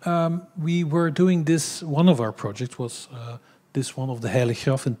 And we were doing this, one of our projects was this one of the Hele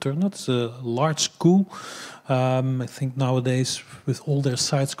Graf in Turnhout. It's a large school. I think nowadays, with all their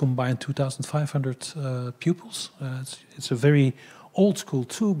sites combined, 2,500 pupils. It's a very old school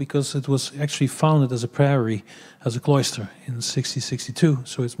too, because it was actually founded as a priory, as a cloister in 1662.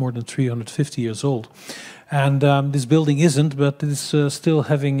 So it's more than 350 years old. And this building isn't, but it's still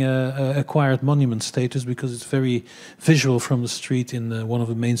having acquired monument status because it's very visual from the street in one of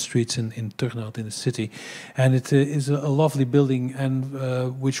the main streets in Turnhout in the city. And it is a lovely building, and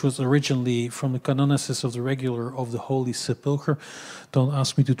which was originally from the canonesses of the Regular of the Holy Sepulchre. Don't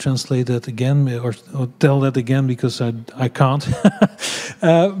ask me to translate that again or tell that again, because I can't.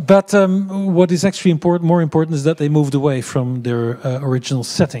 But what is actually more important is that they moved away from their original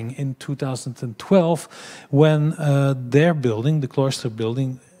setting in 2012, when their building, the cloister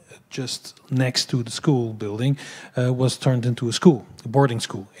building, just next to the school building, was turned into a school, a boarding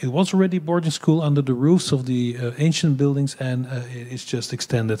school. It was already a boarding school under the roofs of the ancient buildings, and it's just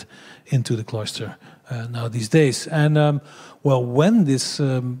extended into the cloister now these days. And well, when this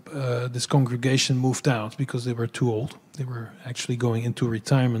congregation moved out, because they were too old, they were actually going into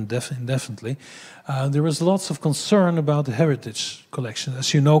retirement indefinitely, there was lots of concern about the heritage collection.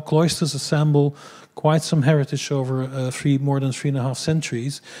 As you know, cloisters assemble quite some heritage over more than 3.5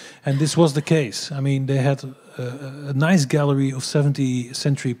 centuries, and this was the case. I mean, they had a nice gallery of 70th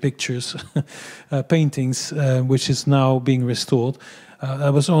century pictures, paintings, which is now being restored.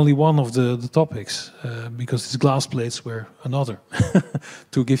 That was only one of the topics, because these glass plates were another.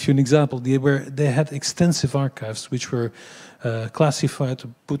 To give you an example, they had extensive archives which were classified,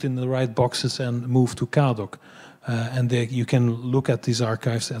 put in the right boxes, and moved to KADOC. And you can look at these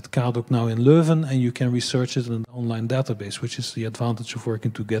archives at KADOC now in Leuven, and you can research it in an online database, which is the advantage of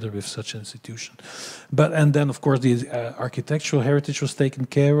working together with such an institution. And then, of course, the architectural heritage was taken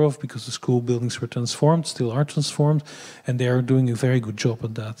care of, because the school buildings were transformed, still are transformed, and they are doing a very good job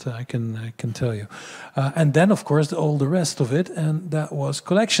at that, I can tell you. And then, of course, all the rest of it, and that was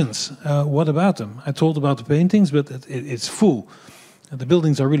collections. What about them? I told about the paintings, but it's full. The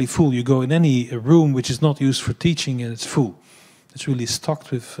buildings are really full. You go in any room which is not used for teaching, and it's full. It's really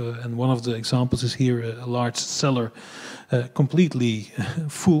stocked with, and one of the examples is here, a large cellar completely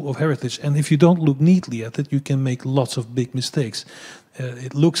full of heritage. And if you don't look neatly at it, you can make lots of big mistakes.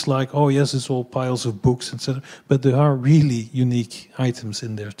 It looks like, oh yes, it's all piles of books, etc. But there are really unique items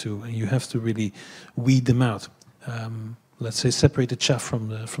in there too, and you have to really weed them out. Let's say separate the chaff from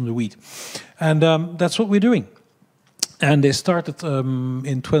the wheat. And that's what we're doing. And they started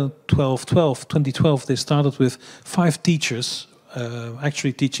in 2012, they started with 5 teachers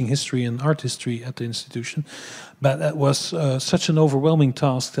actually teaching history and art history at the institution. But that was such an overwhelming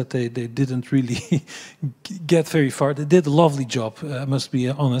task that they didn't really get very far. They did a lovely job, I must be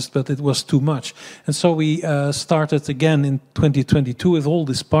honest, but it was too much. And so we started again in 2022 with all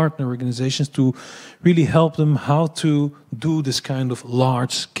these partner organizations to really help them how to do this kind of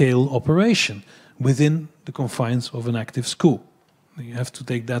large-scale operation within the confines of an active school. You have to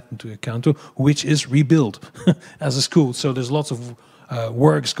take that into account too, which is rebuilt as a school. So there's lots of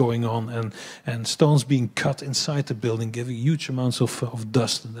works going on and stones being cut inside the building, giving huge amounts of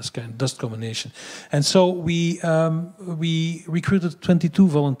dust and this kind of dust combination. And so we recruited 22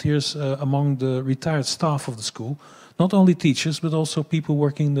 volunteers among the retired staff of the school. Not only teachers, but also people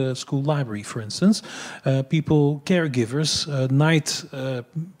working in the school library, for instance. People, caregivers,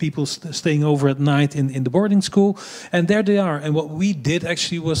 people staying over at night in the boarding school. And there they are. And what we did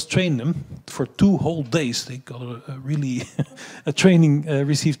actually was train them for 2 whole days. They got a training,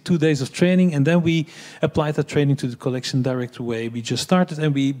 received 2 days of training. And then we applied that training to the collection direct away. We just started,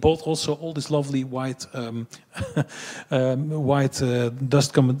 and we bought also all this lovely white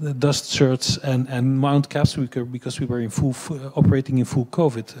dust shirts and mount caps because we were in operating in full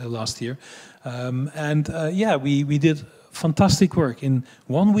COVID last year. Yeah, we did fantastic work. In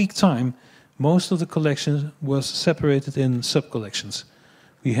 1 week time, most of the collection was separated in sub-collections.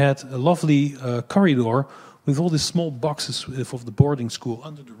 We had a lovely corridor with all these small boxes of the boarding school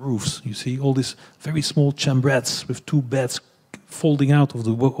under the roofs. You see all these very small chambrettes with 2 beds folding out of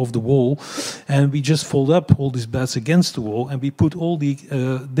the wall, and we just fold up all these beds against the wall, and we put all the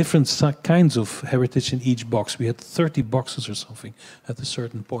different kinds of heritage in each box. We had 30 boxes or something at a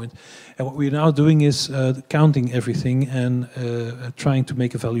certain point. And what we're now doing is counting everything and trying to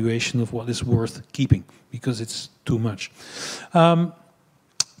make evaluation of what is worth keeping, because it's too much.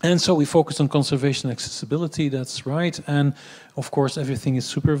 And so we focused on conservation and accessibility, that's right. And of course, everything is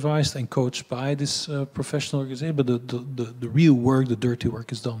supervised and coached by this professional organization. But the real work, the dirty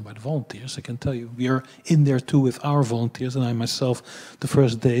work, is done by the volunteers. I can tell you, we are in there too with our volunteers. And I myself, the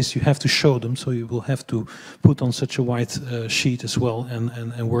first days, you have to show them. So you will have to put on such a white sheet as well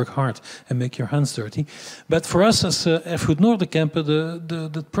and work hard and make your hands dirty. But for us as Erfgoed Noorderkempen,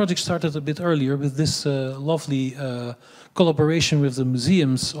 the project started a bit earlier with this lovely collaboration with the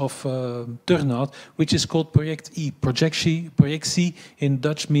museums of Turnhout, which is called Project E. Projectie in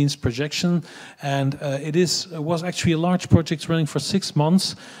Dutch means projection, and it was actually a large project running for 6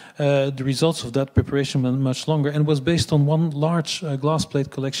 months. The results of that preparation went much longer and was based on one large glass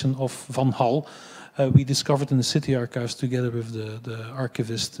plate collection of Van Hal. We discovered in the city archives together with the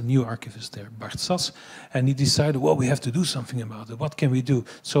archivist, the new archivist there, Bart Sas, and he decided, well, we have to do something about it. What can we do?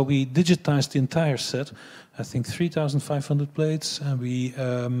 So we digitized the entire set, I think 3,500 plates, and we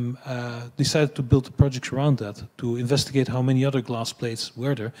decided to build a project around that, to investigate how many other glass plates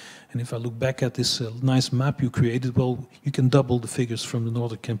were there. And if I look back at this nice map you created, well, you can double the figures from the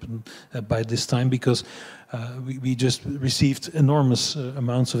Noorderkempen by this time, because we just received enormous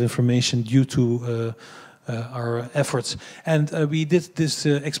amounts of information due to our efforts. And we did this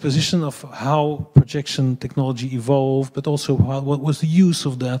exposition of how projection technology evolved, but also what was the use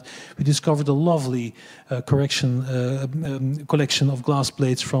of that. We discovered a lovely collection of glass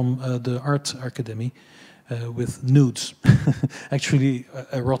plates from the Art Academy. with nudes, actually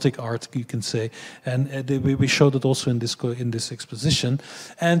erotic art, you can say, and we showed it also in this exposition.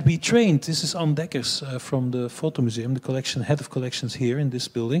 And we trained. This is Anne Dekkers from the Photo Museum, the head of collections here in this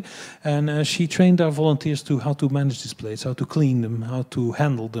building, and she trained our volunteers to how to manage these plates, how to clean them, how to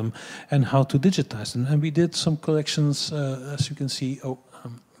handle them, and how to digitize them. And we did some collections, as you can see.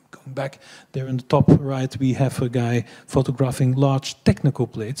 Going back there in the top right, we have a guy photographing large technical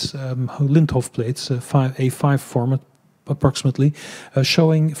plates, Lindhof plates, A5 format approximately,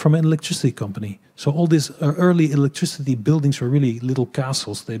 showing from an electricity company. So all these early electricity buildings were really little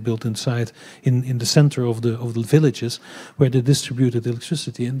castles they built inside in the center of the villages where they distributed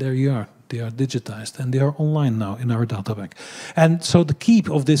electricity, and there you are. They are digitized and they are online now in our data bank. And so the keep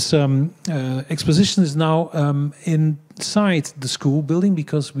of this exposition is now inside the school building,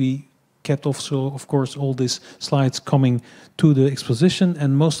 because we kept also, of course, all these slides coming to the exposition,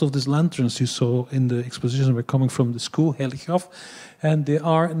 and most of these lanterns you saw in the exposition were coming from the school, Heiliggraf, and they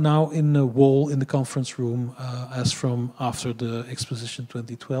are now in the wall in the conference room as from after the exposition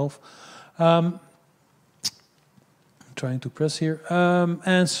 2012. Trying to press here,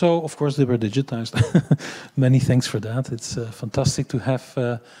 and so of course they were digitized. Many thanks for that. It's fantastic to have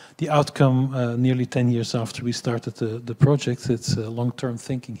the outcome nearly 10 years after we started the project. It's long-term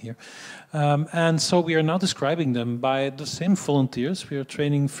thinking here, and so we are now describing them by the same volunteers. We are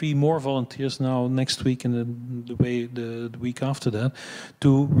training 3 more volunteers now next week and the week after that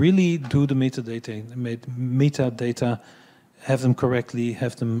to really do the metadata, have them correctly,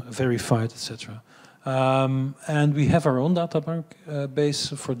 have them verified, etc. And we have our own data bank base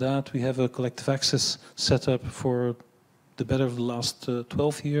for that. We have a collective access set up for the better of the last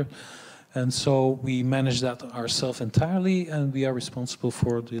 12 years. And so we manage that ourselves entirely, and we are responsible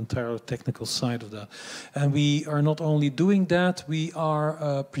for the entire technical side of that. And we are not only doing that, we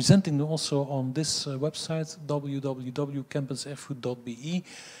are presenting also on this website, www.campusfgoed.be.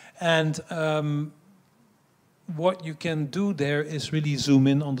 And what you can do there is really zoom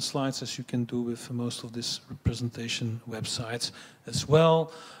in on the slides, as you can do with most of these presentation websites as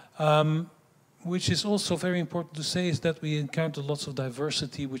well. Which is also very important to say is that we encounter lots of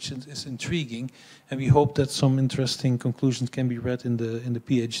diversity, which is intriguing, and we hope that some interesting conclusions can be read in the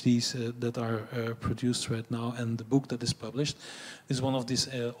PhDs that are produced right now, and the book that is published is one of these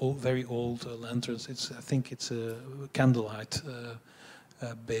very old lanterns. I think it's a candlelight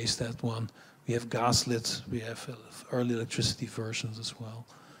based, that one. We have gaslit, we have early electricity versions as well.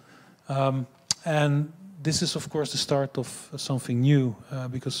 And this is, of course, the start of something new,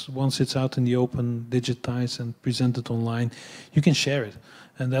 because once it's out in the open, digitized and presented online, you can share it.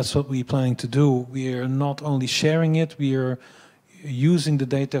 And that's what we're planning to do. We are not only sharing it, we are using the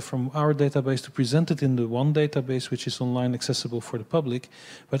data from our database to present it in the one database, which is online accessible for the public.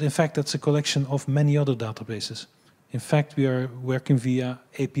 But in fact, that's a collection of many other databases. In fact, we are working via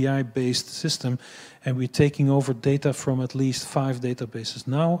API-based system, and we're taking over data from at least 5 databases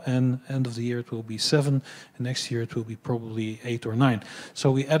now, and end of the year it will be 7, and next year it will be probably 8 or 9.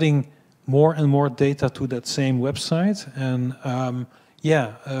 So we're adding more and more data to that same website, and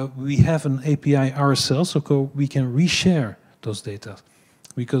we have an API ourselves, so we can reshare those data,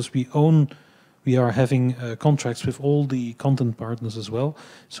 because we are having contracts with all the content partners as well,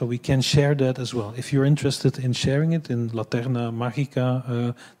 so we can share that as well. If you're interested in sharing it in Laterna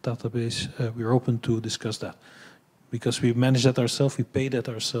Magica database, we're open to discuss that. Because we manage that ourselves, we pay that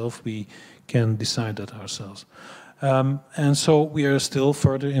ourselves, we can decide that ourselves. And so we are still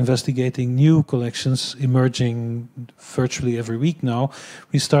further investigating new collections emerging virtually every week now.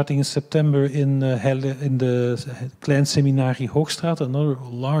 We're starting in September in the Klein Seminarie Hoogstraat, another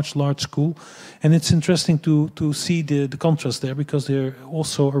large school. And it's interesting to see the contrast there, because they're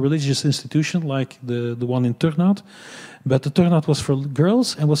also a religious institution like the one in Turnhout. But the Turnhout was for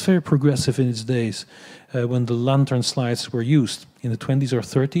girls and was very progressive in its days. When the lantern slides were used in the 20s or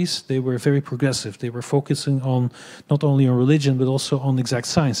 30s, they were very progressive. They were focusing on not only on religion, but also on exact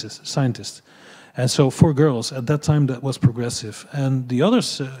scientists. And so for girls, at that time, that was progressive. And the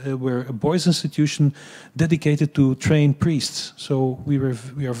others were a boys' institution dedicated to train priests. So we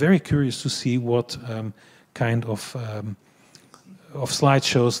are very curious to see what kind of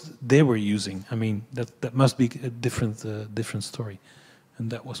slideshows they were using. I mean, that must be a different story. And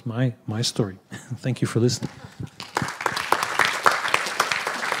that was my story. Thank you for listening.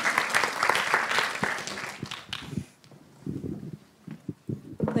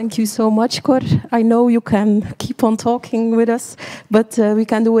 Thank you so much, Cor. I know you can keep on talking with us, but we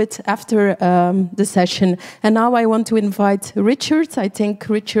can do it after the session. And now I want to invite Richard. I think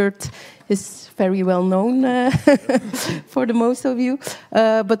Richard is very well known for the most of you.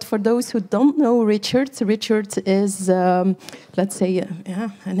 But for those who don't know Richard is, let's say,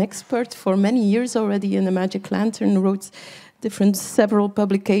 an expert for many years already in the Magic Lantern, wrote several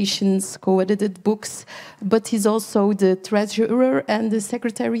publications, co-edited books, but he's also the treasurer and the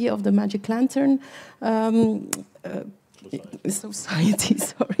secretary of the Magic Lantern Society,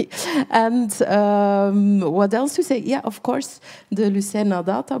 sorry. And what else to say? Yeah, of course, the Lucerna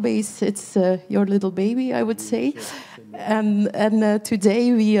database, it's your little baby, I would say. And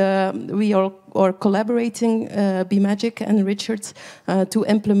today we are collaborating, BMagic and Richard, to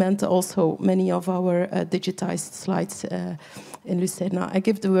implement also many of our digitized slides in Lucerna. I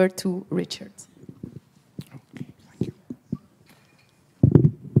give the word to Richard. Okay, thank you.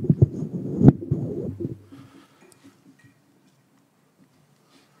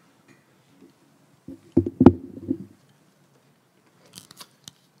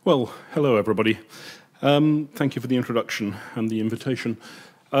 Well, hello everybody. Thank you for the introduction and the invitation.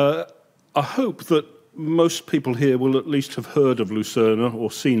 I hope that most people here will at least have heard of Lucerna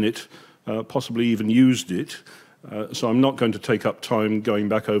or seen it, possibly even used it. So I'm not going to take up time going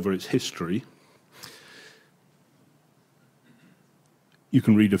back over its history. You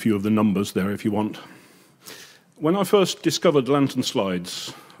can read a few of the numbers there if you want. When I first discovered lantern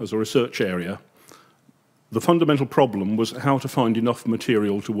slides as a research area, the fundamental problem was how to find enough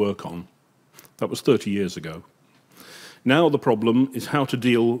material to work on. That was 30 years ago. Now the problem is how to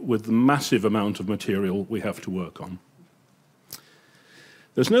deal with the massive amount of material we have to work on.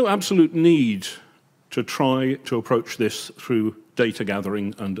 There's no absolute need to try to approach this through data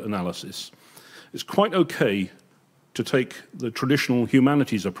gathering and analysis. It's quite okay to take the traditional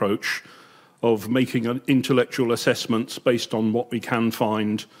humanities approach of making intellectual assessments based on what we can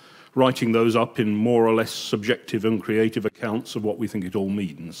find, writing those up in more or less subjective and creative accounts of what we think it all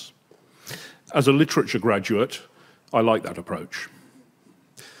means. As a literature graduate, I like that approach.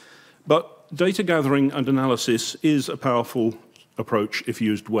 But data gathering and analysis is a powerful approach if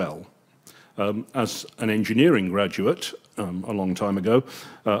used well. As an engineering graduate a long time ago,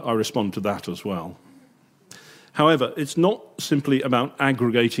 I respond to that as well. However, it's not simply about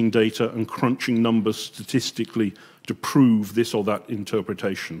aggregating data and crunching numbers statistically to prove this or that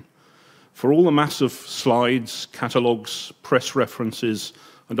interpretation. For all the massive slides, catalogues, press references,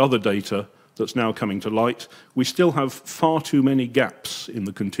 and other data that's now coming to light, we still have far too many gaps in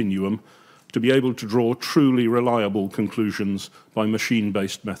the continuum to be able to draw truly reliable conclusions by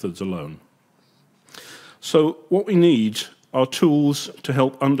machine-based methods alone. So what we need are tools to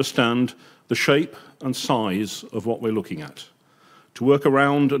help understand the shape and size of what we're looking at, to work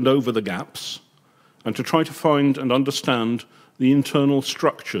around and over the gaps, and to try to find and understand the internal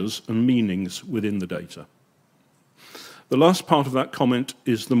structures and meanings within the data. The last part of that comment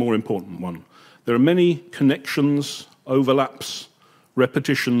is the more important one. There are many connections, overlaps,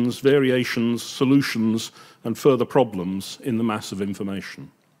 repetitions, variations, solutions, and further problems in the mass of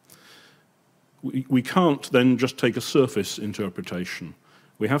information. We can't then just take a surface interpretation.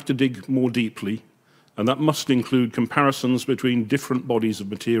 We have to dig more deeply, and that must include comparisons between different bodies of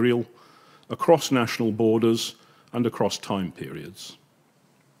material, across national borders, and across time periods.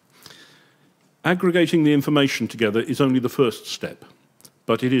 Aggregating the information together is only the first step,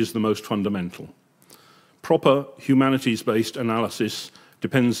 but it is the most fundamental. Proper humanities-based analysis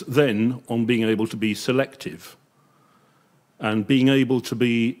depends then on being able to be selective, and being able to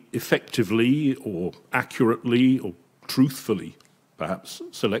be effectively or accurately or truthfully, perhaps,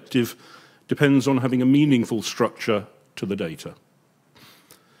 selective depends on having a meaningful structure to the data.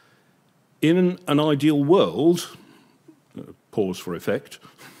 In an ideal world, pause for effect,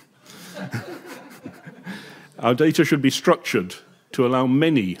 our data should be structured to allow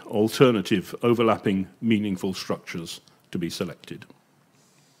many alternative, overlapping, meaningful structures to be selected.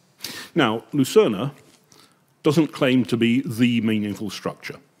 Now, Lucerna doesn't claim to be the meaningful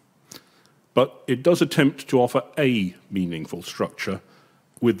structure, but it does attempt to offer a meaningful structure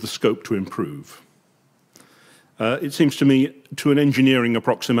with the scope to improve. It seems to me, to an engineering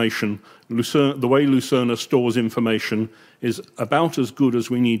approximation, the way Lucerna stores information is about as good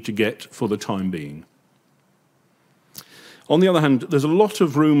as we need to get for the time being. On the other hand, there's a lot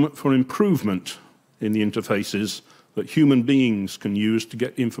of room for improvement in the interfaces that human beings can use to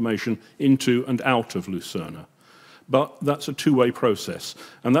get information into and out of Lucerna. But that's a two-way process,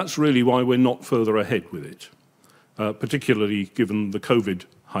 and that's really why we're not further ahead with it. Particularly given the COVID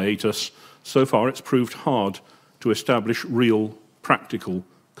hiatus, so far it's proved hard to establish real, practical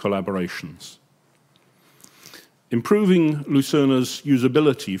collaborations. Improving Lucerna's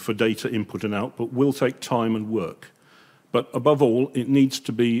usability for data input and output will take time and work, But above all, it needs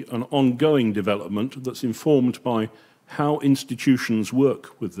to be an ongoing development that's informed by how institutions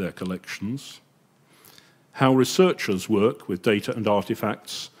work with their collections, how researchers work with data and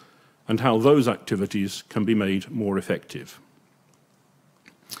artifacts, and how those activities can be made more effective.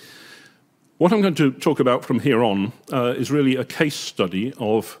 What I'm going to talk about from here on is really a case study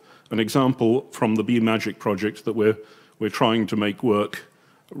of an example from the BeMagic project that we're trying to make work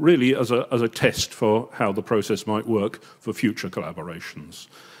really as a test for how the process might work for future collaborations.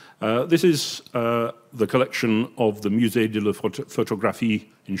 This is the collection of the Musée de la Photographie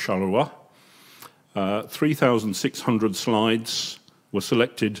in Charleroi. 3,600 slides were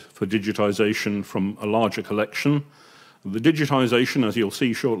selected for digitization from a larger collection. The digitization, as you'll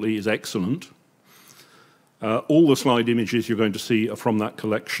see shortly, is excellent. All the slide images you're going to see are from that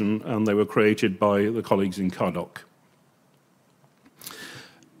collection, and they were created by the colleagues in Cardoc.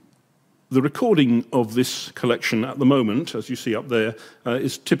 The recording of this collection at the moment, as you see up there,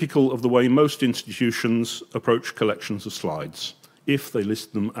 is typical of the way most institutions approach collections of slides, if they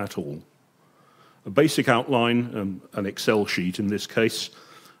list them at all. A basic outline, an Excel sheet in this case,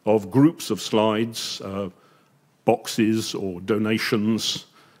 of groups of slides, boxes or donations,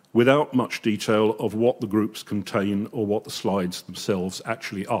 without much detail of what the groups contain or what the slides themselves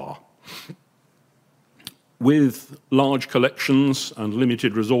actually are. With large collections and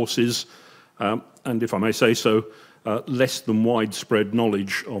limited resources, and if I may say so, less than widespread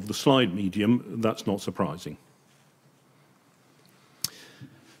knowledge of the slide medium, that's not surprising.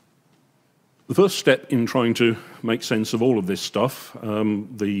 The first step in trying to make sense of all of this stuff,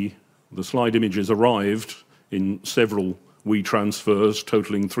 the slide images arrived in several WeTransfers,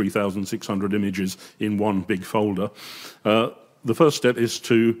 totaling 3,600 images in one big folder. The first step is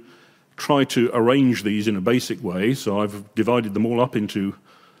to try to arrange these in a basic way. So I've divided them all up into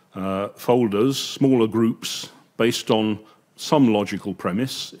folders, smaller groups, based on some logical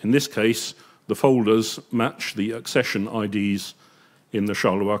premise. In this case, the folders match the accession IDs in the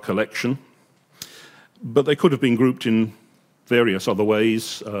Charleroi collection. But they could have been grouped in various other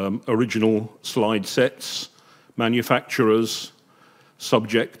ways, original slide sets, manufacturers,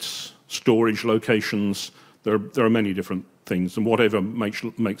 subjects, storage locations. There are many different things, and whatever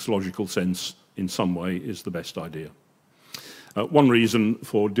makes logical sense in some way is the best idea. One reason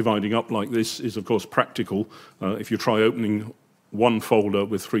for dividing up like this is, of course, practical. If you try opening one folder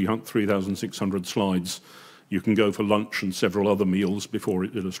with 3,600 slides, you can go for lunch and several other meals before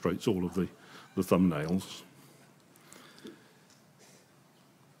it illustrates all of the thumbnails.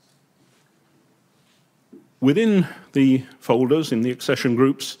 Within the folders, in the accession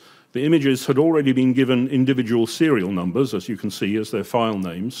groups, the images had already been given individual serial numbers, as you can see, as their file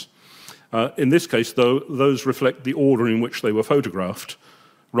names. In this case, though, those reflect the order in which they were photographed,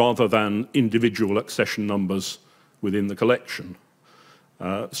 rather than individual accession numbers within the collection.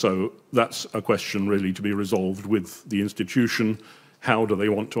 So that's a question really to be resolved with the institution. How do they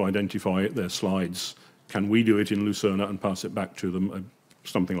want to identify their slides? Can we do it in Lucerna and pass it back to them?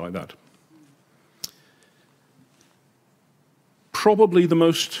 Something like that. Probably the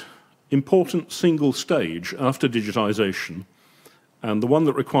most important single stage after digitization, and the one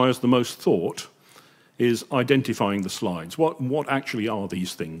that requires the most thought, is identifying the slides. What actually are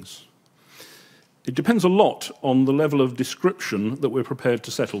these things? It depends a lot on the level of description that we're prepared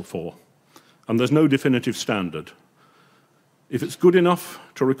to settle for, and there's no definitive standard. If it's good enough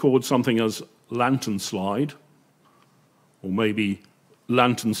to record something as lantern slide, or maybe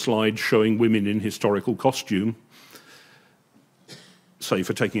lantern slide showing women in historical costume, say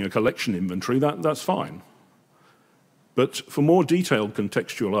for taking a collection inventory, that's fine. But for more detailed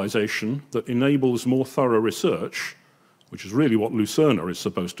contextualization that enables more thorough research, which is really what Lucerna is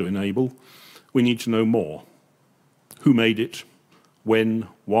supposed to enable, we need to know more. Who made it? When?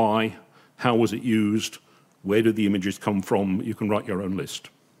 Why? How was it used? Where did the images come from? You can write your own list.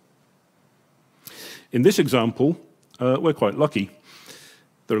 In this example, we're quite lucky.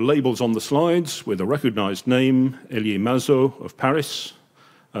 There are labels on the slides with a recognized name, Elie Mazot of Paris.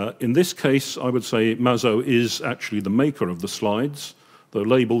 In this case, I would say Mazot is actually the maker of the slides, though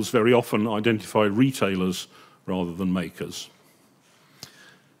labels very often identify retailers rather than makers.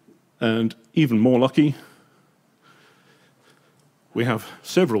 And even more lucky, we have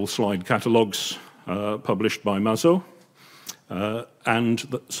several slide catalogues published by Mazot,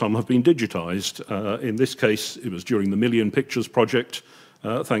 and some have been digitized. In this case, it was during the Million Pictures project,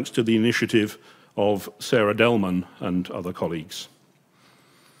 thanks to the initiative of Sarah Delman and other colleagues.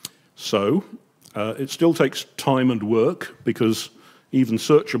 So, it still takes time and work, because even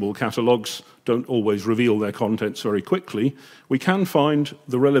searchable catalogues don't always reveal their contents very quickly. We can find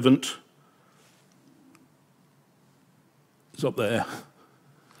the relevant It's up there.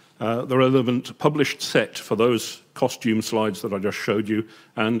 The relevant published set for those costume slides that I just showed you,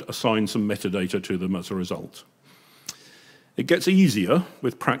 and assign some metadata to them as a result. It gets easier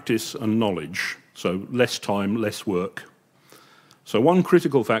with practice and knowledge, so less time, less work. So one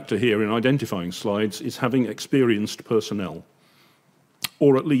critical factor here in identifying slides is having experienced personnel,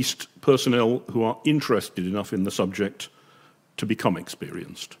 or at least personnel who are interested enough in the subject to become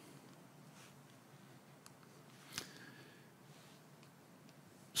experienced.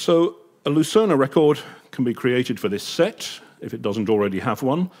 So a Lucerna record can be created for this set if it doesn't already have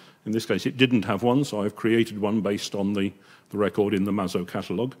one. In this case, it didn't have one, so I've created one based on the record in the Mazo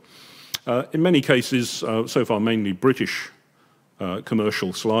catalogue. In many cases, so far mainly British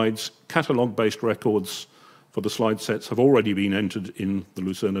commercial slides, catalogue-based records for the slide sets have already been entered in the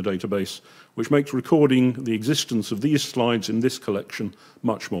Lucerna database, which makes recording the existence of these slides in this collection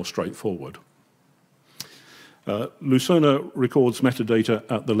much more straightforward. Lucerna records metadata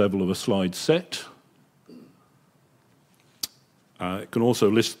at the level of a slide set. It can also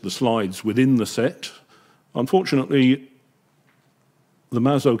list the slides within the set. Unfortunately, the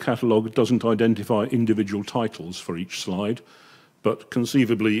Mazo catalogue doesn't identify individual titles for each slide, but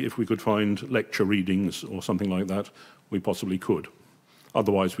conceivably, if we could find lecture readings or something like that, we possibly could.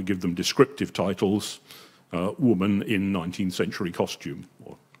 Otherwise, we give them descriptive titles, woman in 19th century costume,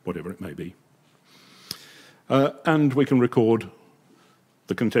 or whatever it may be. And we can record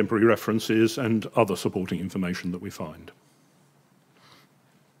the contemporary references and other supporting information that we find.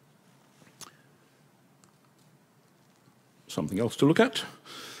 Something else to look at.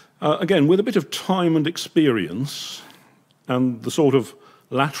 Again, with a bit of time and experience and the sort of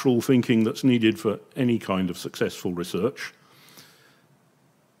lateral thinking that's needed for any kind of successful research,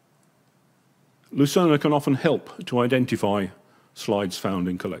 Lucerna can often help to identify slides found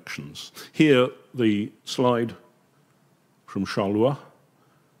in collections. Here, the slide from Charleroi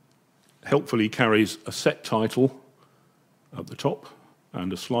helpfully carries a set title at the top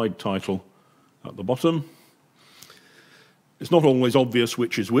and a slide title at the bottom. It's not always obvious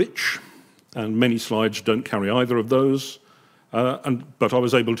which is which, and many slides don't carry either of those, but I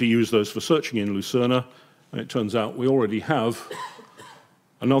was able to use those for searching in Lucerna, and it turns out we already have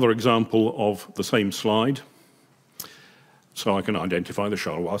another example of the same slide. So I can identify the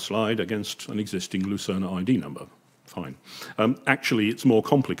Charleroi slide against an existing Lucerna ID number. Fine. Actually, it's more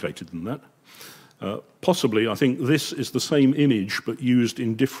complicated than that. Possibly, I think this is the same image, but used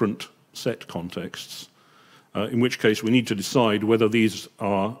in different set contexts, in which case we need to decide whether these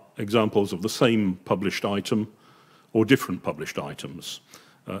are examples of the same published item or different published items.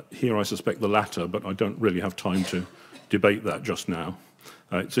 Here I suspect the latter, but I don't really have time to debate that just now.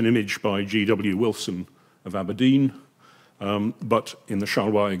 It's an image by G.W. Wilson of Aberdeen, but in the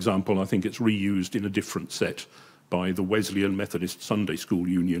Charleroi example, I think it's reused in a different set by the Wesleyan Methodist Sunday School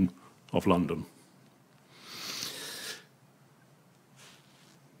Union of London.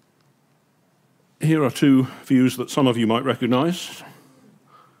 Here are two views that some of you might recognize,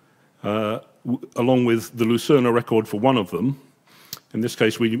 along with the Lucerna record for one of them. In this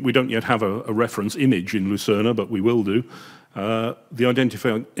case, we don't yet have a reference image in Lucerna, but we will do. The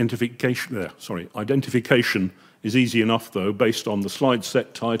identification is easy enough, though, based on the slide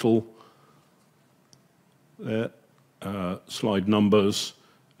set title, slide numbers,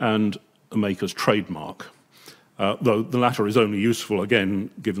 and a maker's trademark. Though the latter is only useful, again,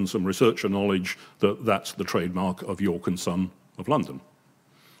 given some researcher knowledge that that's the trademark of York & Son of London.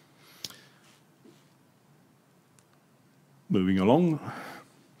 Moving along.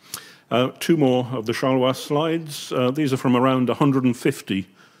 Two more of the Charleroi slides. These are from around 150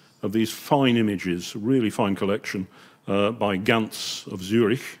 of these fine images, really fine collection, by Ganz of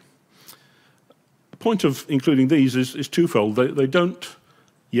Zurich. The point of including these is twofold. They don't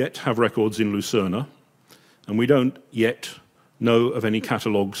yet have records in Lucerna, and we don't yet know of any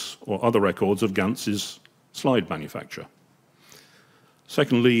catalogues or other records of Ganz's slide manufacture.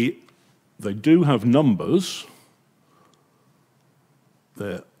 Secondly, they do have numbers,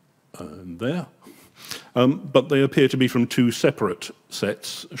 there and there, but they appear to be from two separate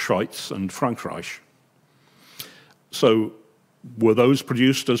sets, Schweiz and Frankreich. So were those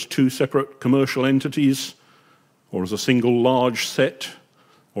produced as two separate commercial entities, or as a single large set,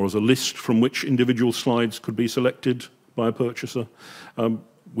 or as a list from which individual slides could be selected by a purchaser?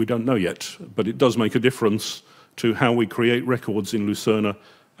 We don't know yet, but it does make a difference to how we create records in Lucerna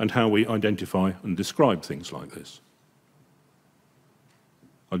and how we identify and describe things like this.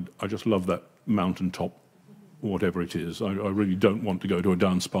 I just love that mountaintop, whatever it is. I really don't want to go to a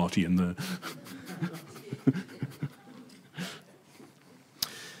dance party in there.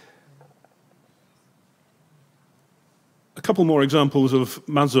 A couple more examples of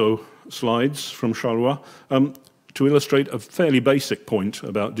Mazo slides from Charleroi to illustrate a fairly basic point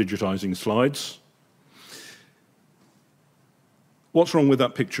about digitizing slides. What's wrong with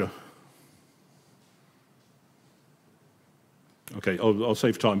that picture? Okay, I'll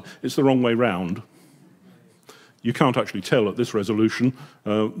save time. It's the wrong way round. You can't actually tell at this resolution.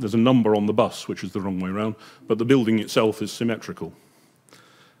 There's a number on the bus, which is the wrong way round, but the building itself is symmetrical.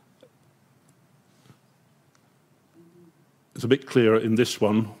 It's a bit clearer in this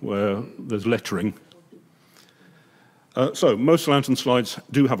one, where there's lettering. So most lantern slides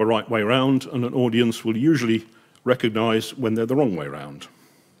do have a right way round, and an audience will usually recognize when they're the wrong way round.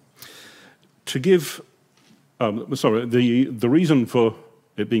 To give, the reason for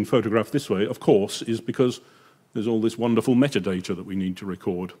it being photographed this way, of course, is because there's all this wonderful metadata that we need to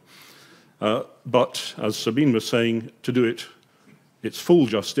record. But as Sabine was saying, to do it its full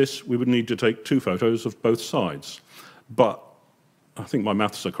justice, we would need to take 2 photos of both sides. But I think my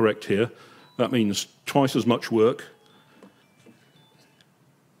maths are correct here. That means twice as much work,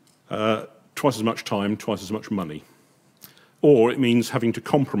 twice as much time, twice as much money. Or it means having to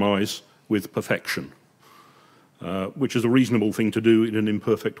compromise with perfection, which is a reasonable thing to do in an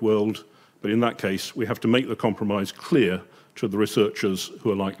imperfect world. But in that case, we have to make the compromise clear to the researchers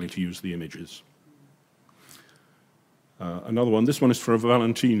who are likely to use the images. Another one, this one is for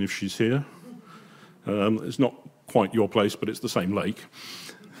Valentine if she's here. It's not quite your place, but it's the same lake.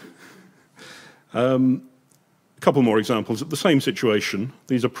 A couple more examples of the same situation.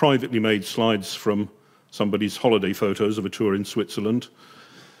 These are privately made slides from somebody's holiday photos of a tour in Switzerland.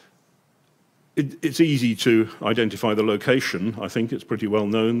 It's easy to identify the location. I think it's pretty well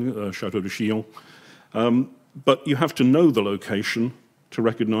known, Chateau de Chillon. But you have to know the location to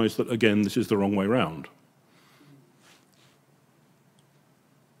recognize that, again, this is the wrong way round.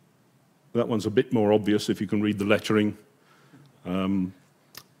 That one's a bit more obvious if you can read the lettering. An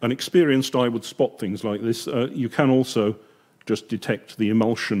experienced eye would spot things like this. You can also just detect the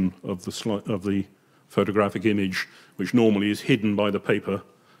emulsion of the photographic image, which normally is hidden by the paper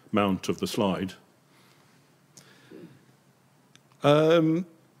mount of the slide. 5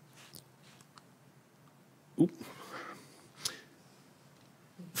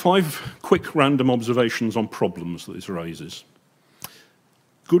 quick random observations on problems that this raises.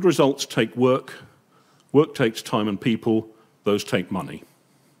 Good results take work. Work takes time and people. Those take money.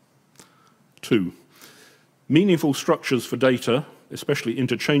 2, meaningful structures for data, especially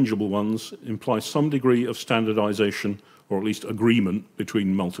interchangeable ones, imply some degree of standardization or at least agreement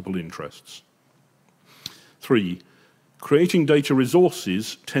between multiple interests. 3, creating data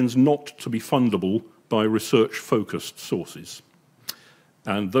resources tends not to be fundable by research-focused sources.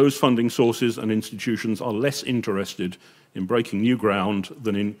 And those funding sources and institutions are less interested in breaking new ground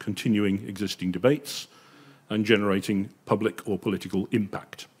than in continuing existing debates and generating public or political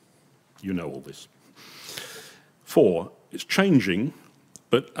impact. You know all this. 4, it's changing,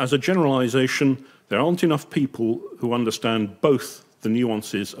 but as a generalization, there aren't enough people who understand both the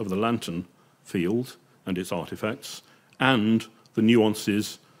nuances of the lantern field and its artifacts and the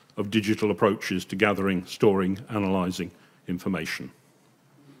nuances of digital approaches to gathering, storing, analyzing information.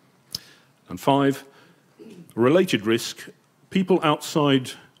 And 5, related risk, people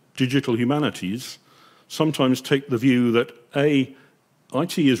outside digital humanities sometimes take the view that A,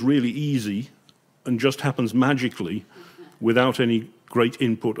 IT is really easy and just happens magically without any great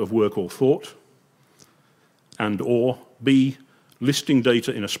input of work or thought, and or B, listing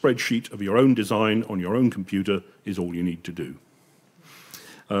data in a spreadsheet of your own design on your own computer is all you need to do.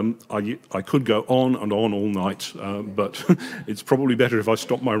 I could go on and on all night, but it's probably better if I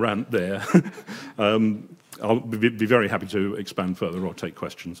stop my rant there. I'll be very happy to expand further or take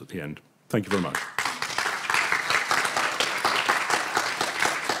questions at the end. Thank you very much.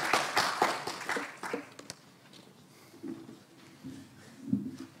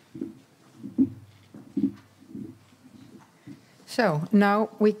 So now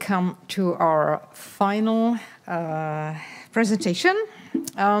we come to our final presentation.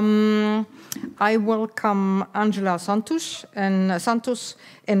 I welcome Ângela Santos and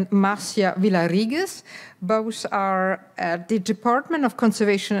Márcia Vilarigues. Both are at the Department of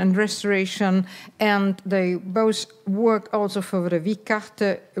Conservation and Restoration, and they both work also for the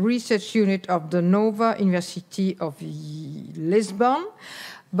Vicarte Research Unit of the Nova University of Lisbon.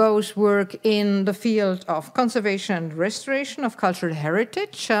 Both work in the field of conservation and restoration of cultural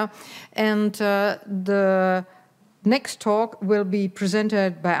heritage. The next talk will be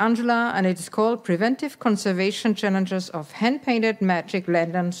presented by Ângela, and it is called Preventive Conservation Challenges of Hand-Painted Magic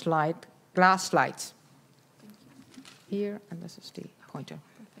Lantern Glass Slides. Here, and this is the pointer.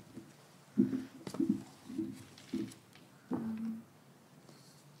 Perfect.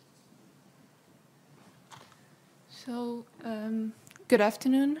 So, good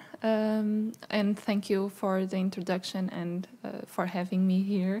afternoon, and thank you for the introduction and for having me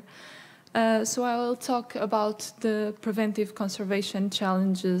here. So I will talk about the preventive conservation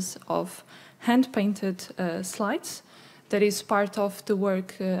challenges of hand-painted slides. That is part of the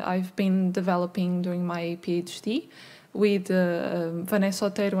work I've been developing during my PhD with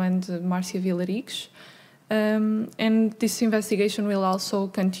Vanistendael and Márcia Vilarigues. And this investigation will also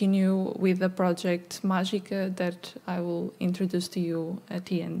continue with the project Mágica that I will introduce to you at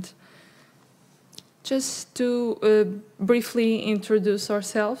the end. Just to briefly introduce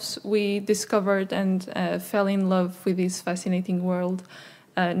ourselves, we discovered and fell in love with this fascinating world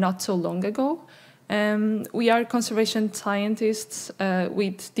not so long ago. We are conservation scientists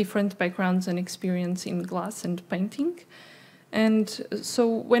with different backgrounds and experience in glass and painting. And so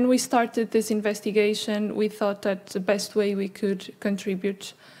when we started this investigation, we thought that the best way we could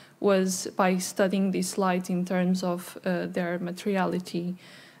contribute was by studying these slides in terms of their materiality.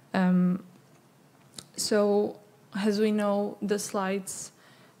 So as we know, the slides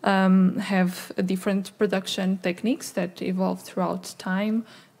have different production techniques that evolve throughout time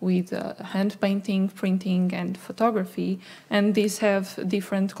with hand painting, printing, and photography, and these have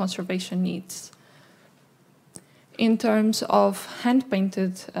different conservation needs. In terms of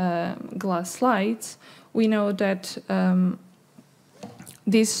hand-painted glass slides, we know that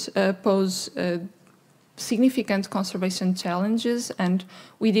these pose significant conservation challenges, and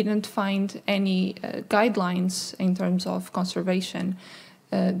we didn't find any guidelines in terms of conservation.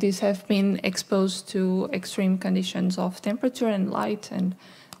 These have been exposed to extreme conditions of temperature and light, and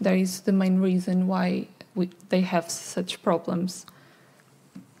that is the main reason why they have such problems.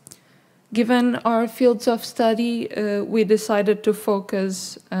 Given our fields of study, we decided to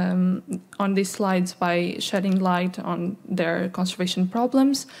focus on these slides by shedding light on their conservation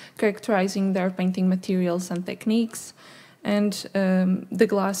problems, characterizing their painting materials and techniques, and the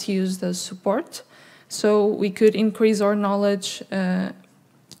glass used as support. So we could increase our knowledge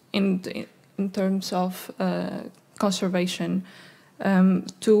in terms of conservation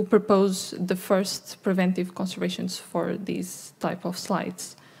to propose the first preventive conservations for these type of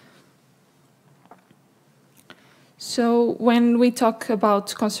slides. So when we talk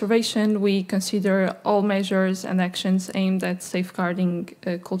about conservation, we consider all measures and actions aimed at safeguarding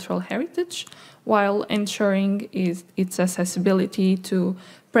cultural heritage while ensuring its accessibility to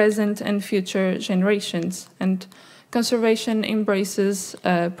present and future generations. And conservation embraces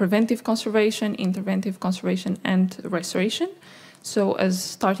preventive conservation, interventive conservation, and restoration. So as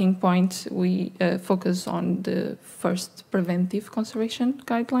starting point, we focus on the first preventive conservation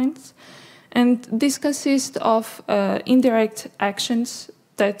guidelines. And this consists of indirect actions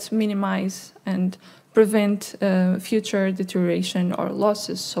that minimize and prevent future deterioration or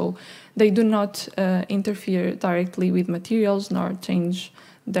losses. So they do not interfere directly with materials nor change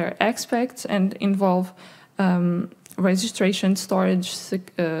their aspects, and involve registration, storage,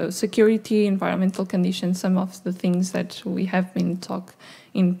 security, environmental conditions, some of the things that we have been talking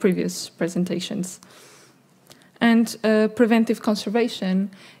in previous presentations. And preventive conservation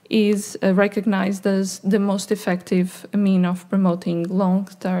is recognized as the most effective mean of promoting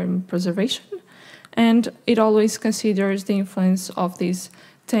long-term preservation, and it always considers the influence of these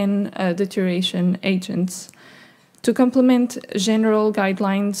 10 deterioration agents. To complement general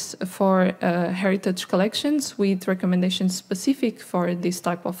guidelines for heritage collections with recommendations specific for this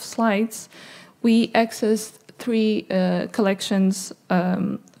type of slides, we accessed 3 collections,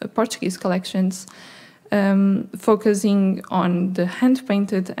 Portuguese collections, focusing on the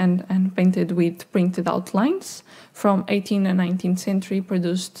hand-painted and painted with printed outlines from 18th and 19th century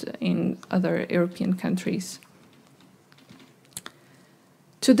produced in other European countries.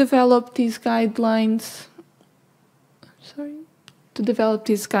 To develop these guidelines,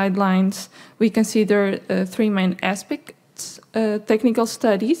 we consider 3 main aspects. Technical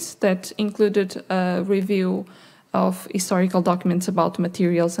studies that included a review of historical documents about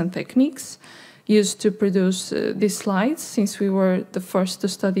materials and techniques used to produce these slides. Since we were the first to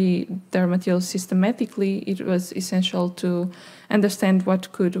study their materials systematically, it was essential to understand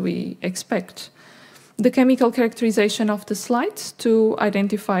what could we expect. The chemical characterization of the slides to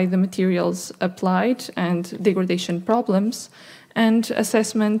identify the materials applied and degradation problems, and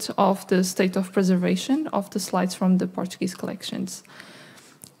assessment of the state of preservation of the slides from the Portuguese collections.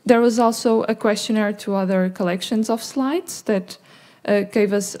 There was also a questionnaire to other collections of slides that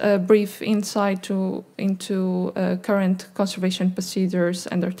gave us a brief insight into current conservation procedures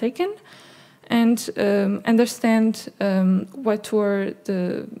undertaken, and understand what were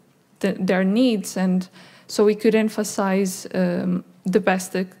their needs, and so we could emphasize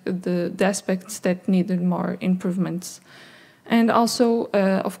the aspects that needed more improvements. And also,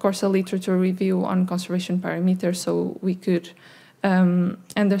 of course, a literature review on conservation parameters, so we could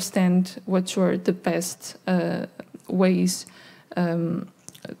understand what were the best ways to,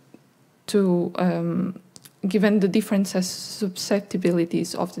 given the different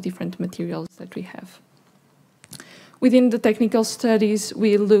susceptibilities of the different materials that we have. Within the technical studies,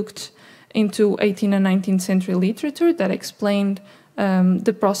 we looked into 18th and 19th century literature that explained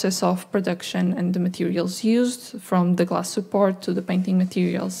the process of production and the materials used, from the glass support to the painting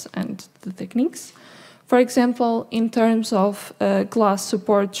materials and the techniques. For example, in terms of glass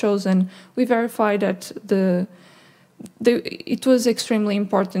support chosen, we verified that it was extremely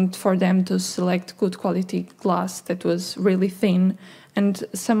important for them to select good quality glass that was really thin, and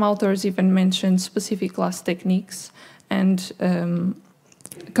some authors even mentioned specific glass techniques and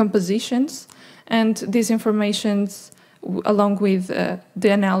compositions, and these informations, along with the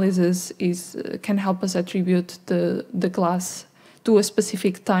analysis, can help us attribute the glass to a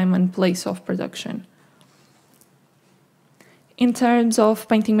specific time and place of production. In terms of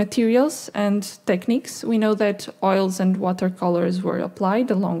painting materials and techniques, we know that oils and watercolors were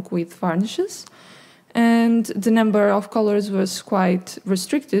applied along with varnishes, and the number of colors was quite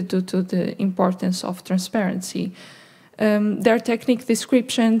restricted due to the importance of transparency. Their technique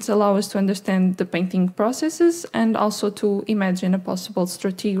descriptions allow us to understand the painting processes and also to imagine a possible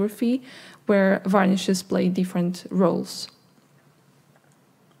stratigraphy where varnishes play different roles.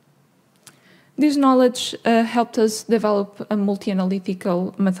 This knowledge helped us develop a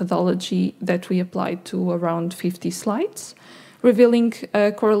multi-analytical methodology that we applied to around 50 slides, revealing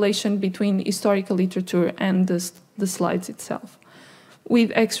a correlation between historical literature and the slides itself.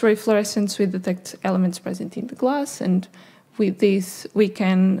 With X-ray fluorescence, we detect elements present in the glass, and with this, we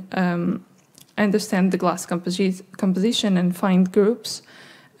can understand the glass composition and find groups.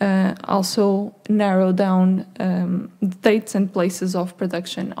 Also narrow down dates and places of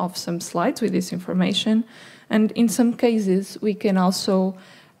production of some slides with this information. And in some cases, we can also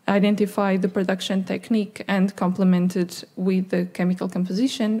identify the production technique and complement it with the chemical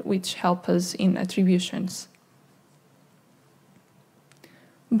composition, which help us in attributions.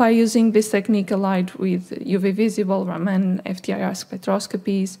 By using this technique allied with UV visible, Raman, FTIR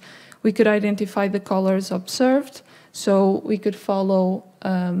spectroscopies, we could identify the colors observed, so we could follow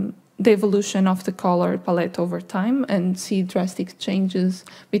the evolution of the color palette over time and see drastic changes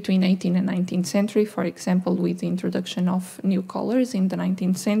between 18th and 19th century, for example, with the introduction of new colors in the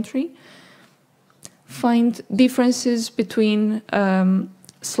 19th century. Find differences between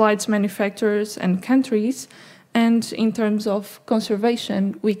slides manufacturers and countries, and in terms of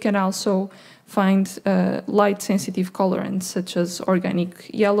conservation, we can also find light-sensitive colorants such as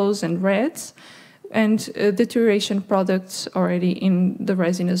organic yellows and reds, and deterioration products already in the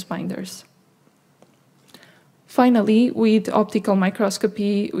resinous binders. Finally, with optical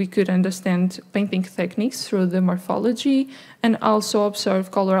microscopy, we could understand painting techniques through the morphology and also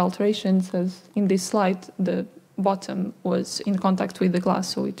observe color alterations, as in this slide, the bottom was in contact with the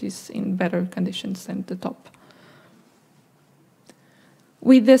glass, so it is in better conditions than the top.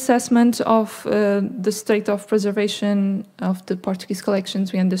 With the assessment of the state of preservation of the Portuguese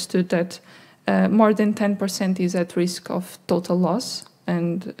collections, we understood that more than 10% is at risk of total loss,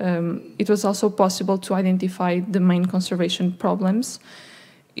 and it was also possible to identify the main conservation problems,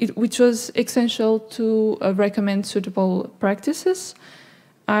 which was essential to recommend suitable practices.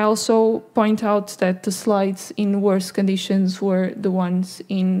 I also point out that the slides in worse conditions were the ones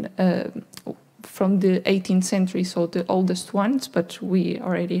from the 18th century, so the oldest ones, but we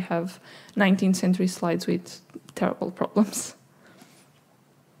already have 19th century slides with terrible problems.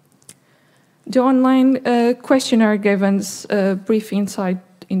 The online questionnaire gave us a brief insight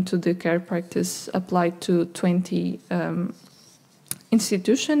into the care practice applied to 20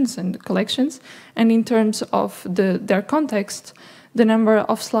 institutions and collections, and in terms of their context, the number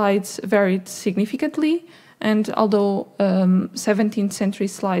of slides varied significantly, and although 17th century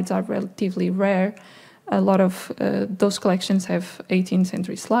slides are relatively rare, a lot of those collections have 18th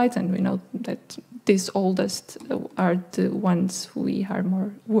century slides, and we know that these oldest are the ones we are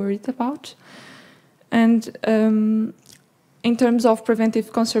more worried about. And in terms of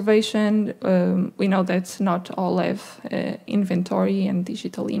preventive conservation, we know that not all have inventory and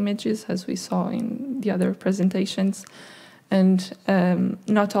digital images, as we saw in the other presentations, and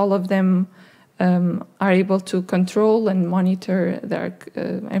not all of them are able to control and monitor their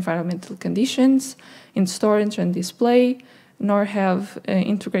environmental conditions in storage and display, nor have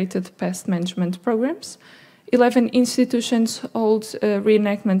integrated pest management programs. 11 institutions hold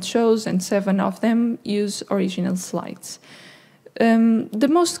reenactment shows, and 7 of them use original slides. The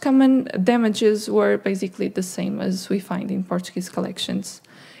most common damages were basically the same as we find in Portuguese collections.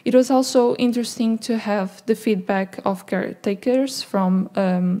 It was also interesting to have the feedback of caretakers from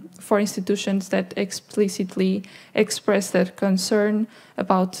for institutions that explicitly expressed their concern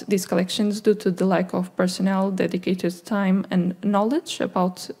about these collections due to the lack of personnel, dedicated time and knowledge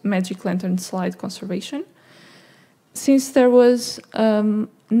about magic lantern slide conservation. Since there was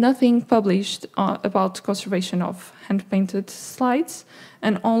nothing published about conservation of hand-painted slides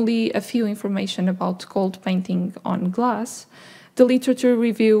and only a few information about gold painting on glass, the literature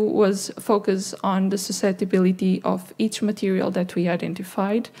review was focused on the susceptibility of each material that we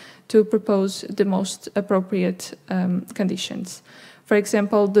identified to propose the most appropriate conditions. For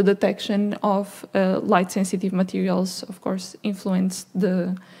example, the detection of light-sensitive materials, of course, influenced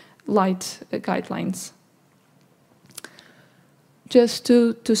the light guidelines. Just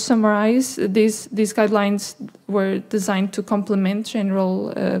to summarize, these guidelines were designed to complement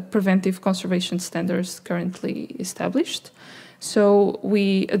general preventive conservation standards currently established. So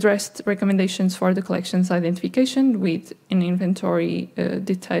we addressed recommendations for the collection's identification with an inventory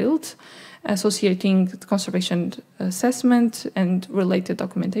detailed, associating conservation assessment and related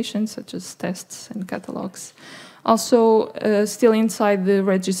documentation such as tests and catalogs. Also, still inside the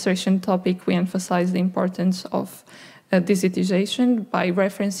registration topic, we emphasize the importance of digitization by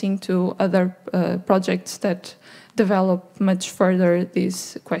referencing to other projects that develop much further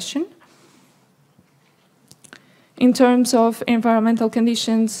this question. In terms of environmental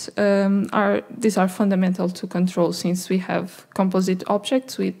conditions, these are fundamental to control since we have composite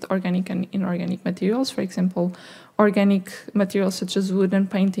objects with organic and inorganic materials. For example, organic materials such as wood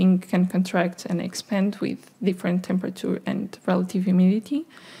and painting can contract and expand with different temperature and relative humidity.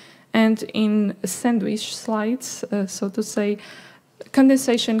 And in sandwich slides, so to say,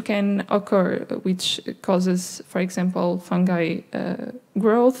 condensation can occur, which causes, for example, fungi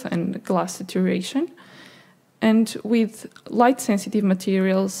growth and glass deterioration. And with light-sensitive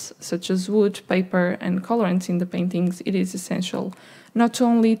materials, such as wood, paper, and colorants in the paintings, it is essential not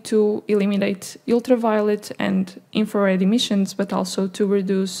only to eliminate ultraviolet and infrared emissions, but also to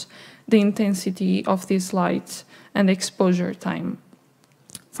reduce the intensity of this light and exposure time.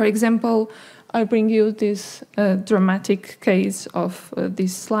 For example, I bring you this dramatic case of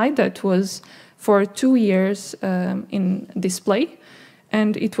this slide that was for 2 years in display.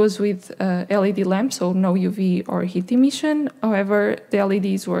 And it was with LED lamps, so no UV or heat emission. However, the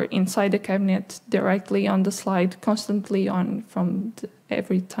LEDs were inside the cabinet, directly on the slide, constantly on from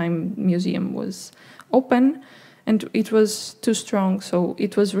every time museum was open. And it was too strong, so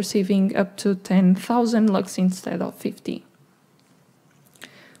it was receiving up to 10,000 lux instead of 50.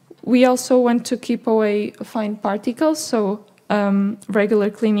 We also want to keep away fine particles, so regular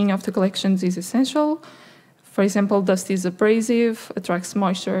cleaning of the collections is essential. For example, dust is abrasive, attracts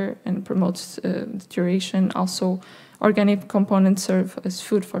moisture, and promotes deterioration. Also, organic components serve as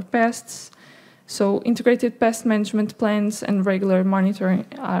food for pests. So integrated pest management plans and regular monitoring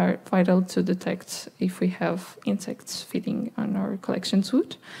are vital to detect if we have insects feeding on our collection's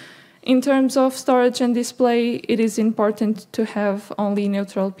wood. In terms of storage and display, it is important to have only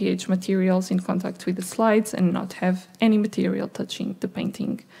neutral pH materials in contact with the slides and not have any material touching the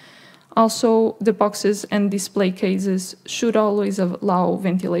painting. Also, the boxes and display cases should always allow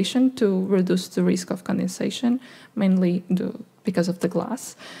ventilation to reduce the risk of condensation, mainly because of the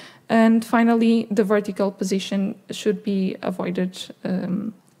glass. And finally, the vertical position should be avoided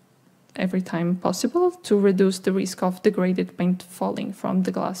every time possible to reduce the risk of degraded paint falling from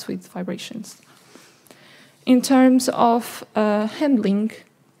the glass with vibrations. In terms of handling,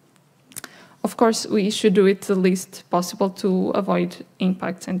 of course, we should do it the least possible to avoid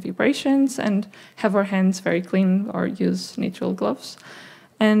impacts and vibrations and have our hands very clean or use neutral gloves.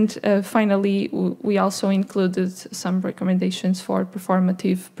 And finally, we also included some recommendations for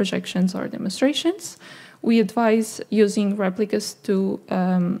performative projections or demonstrations. We advise using replicas to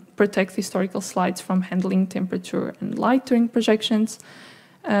protect historical slides from handling temperature and light during projections.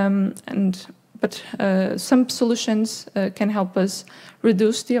 But some solutions can help us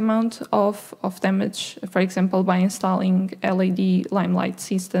reduce the amount of damage, for example, by installing LED limelight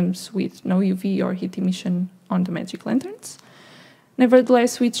systems with no UV or heat emission on the magic lanterns.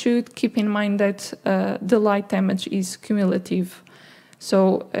 Nevertheless, we should keep in mind that the light damage is cumulative.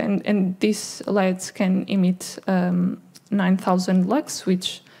 So, and these LEDs can emit 9,000 lux,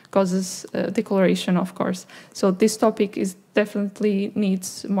 which causes decoloration, of course. So this topic is definitely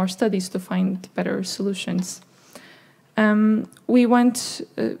needs more studies to find better solutions. We want,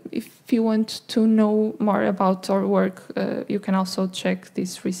 if you want to know more about our work, you can also check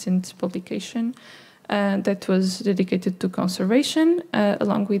this recent publication. that was dedicated to conservation,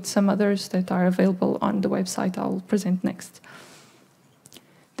 along with some others that are available on the website I'll present next.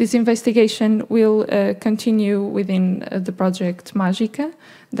 This investigation will continue within the project Mágica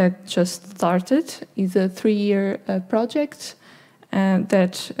that just started. It's a 3-year project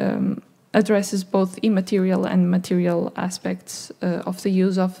that addresses both immaterial and material aspects of the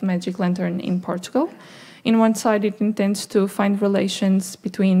use of magic lantern in Portugal. In one side, it intends to find relations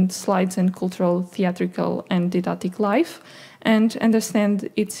between slides and cultural, theatrical, and didactic life, and understand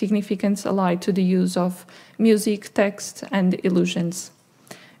its significance allied to the use of music, text, and illusions.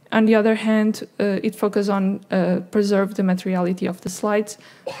 On the other hand, it focuses on preserve the materiality of the slides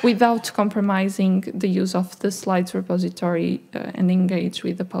without compromising the use of the slides repository and engage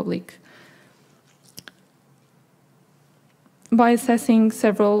with the public. By assessing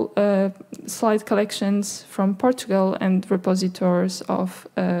several slide collections from Portugal and repositories of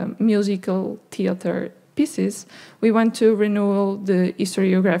musical theater pieces, we want to renew the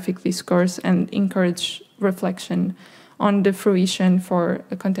historiographic discourse and encourage reflection on the fruition for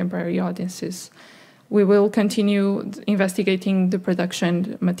contemporary audiences. We will continue investigating the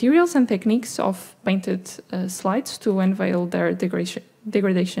production materials and techniques of painted slides to unveil their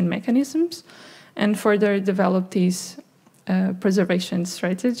degradation mechanisms and further develop these preservation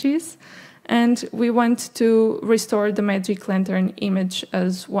strategies. And we want to restore the magic lantern image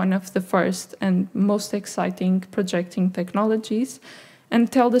as one of the first and most exciting projecting technologies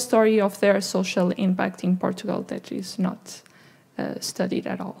and tell the story of their social impact in Portugal that is not studied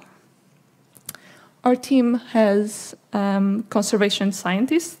at all. Our team has conservation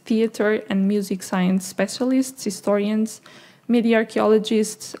scientists, theater and music science specialists, historians, media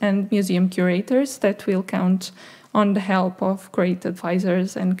archaeologists, and museum curators that will count on the help of great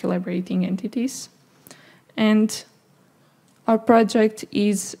advisors and collaborating entities. And our project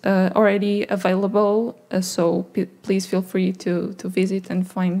is already available, so please feel free to visit and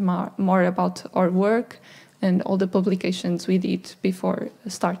find more about our work and all the publications we did before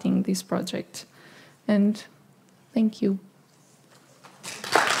starting this project. And thank you.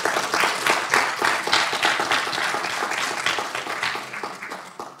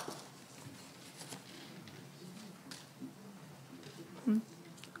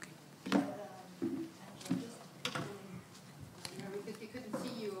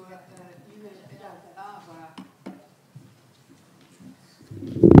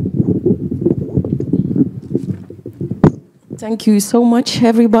 Thank you so much,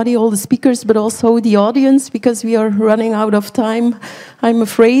 everybody, all the speakers, but also the audience, because we are running out of time, I'm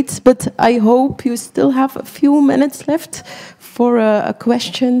afraid. But I hope you still have a few minutes left for a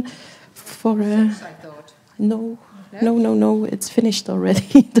question. For no, it's finished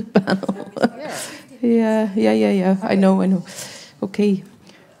already, the panel. Yeah. I know. Okay.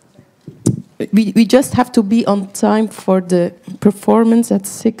 We just have to be on time for the performance at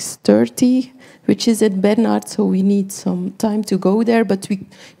 6:30. Which is at Bernard, so we need some time to go there, but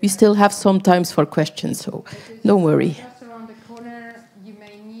we still have some time for questions, so don't worry. Just around the corner, you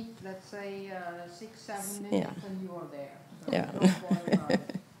may need, let's say, 6-7 minutes, and you are there. So yeah. don't worry about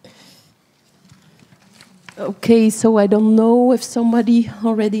it. Okay, so I don't know if somebody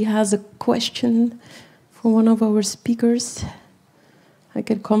already has a question for one of our speakers. I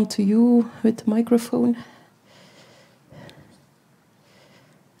can come to you with the microphone.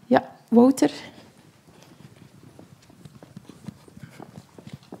 Yeah, Wouter.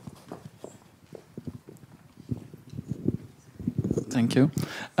 Thank you.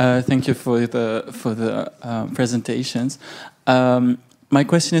 Thank you for the presentations. My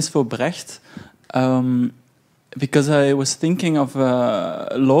question is for Brecht, because I was thinking of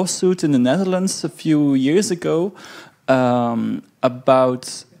a lawsuit in the Netherlands a few years ago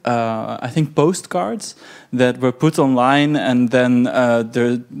about I think postcards that were put online, and then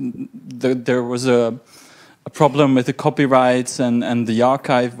there was a problem with the copyrights, and the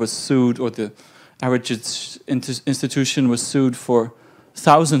archive was sued, or the Heritage institution was sued for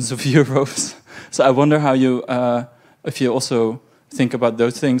thousands of euros. So I wonder how you, if you also think about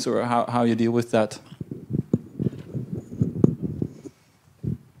those things, or how you deal with that.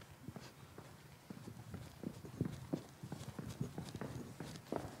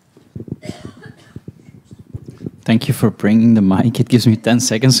 Thank you for bringing the mic. It gives me 10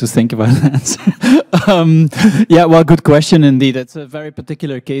 seconds to think about that. Yeah, well, good question indeed. It's a very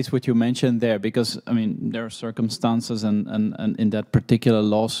particular case what you mentioned there, because I mean there are circumstances and in that particular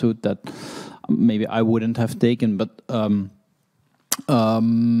lawsuit that maybe I wouldn't have taken, but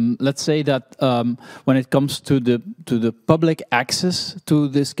let's say that when it comes to the public access to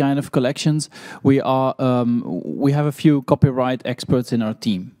this kind of collections, we have a few copyright experts in our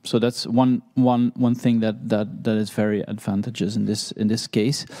team. So that's one thing that is very advantageous in this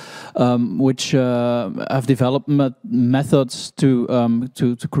case, which have developed methods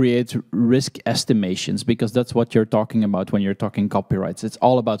to create risk estimations, because that's what you're talking about when you're talking copyrights. It's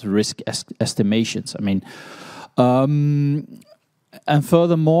all about risk estimations. I mean. And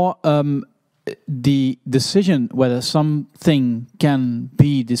furthermore, the decision whether something can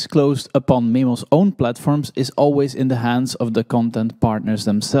be disclosed upon meemo's own platforms is always in the hands of the content partners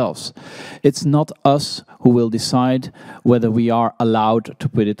themselves. It's not us who will decide whether we are allowed to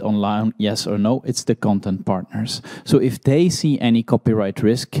put it online, yes or no. It's the content partners. So if they see any copyright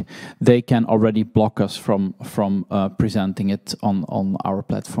risk, they can already block us from presenting it on our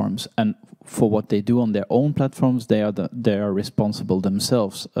platforms. And for what they do on their own platforms, they are responsible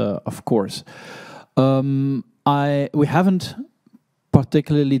themselves, of course. We haven't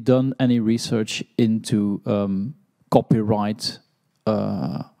particularly done any research into copyright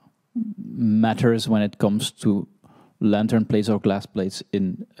matters when it comes to lantern plates or glass plates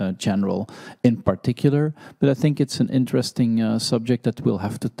in general, in particular. But I think it's an interesting subject that we'll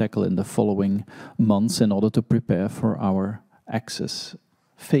have to tackle in the following months in order to prepare for our access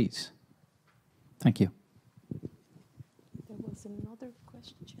phase. Thank you. There was another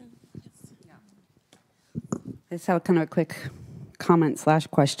question. Yes. Yeah. I just have kind of a quick comment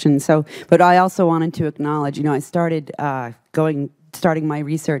 / question. So, but I also wanted to acknowledge, I started starting my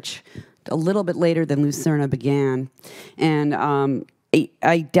research a little bit later than Lucerna began, and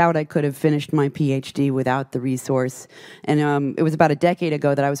I doubt I could have finished my PhD without the resource. And it was about a decade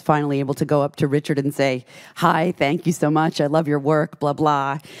ago that I was finally able to go up to Richard and say, hi, thank you so much. I love your work, blah,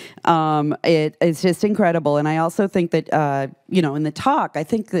 blah. It's just incredible. And I also think that, in the talk, I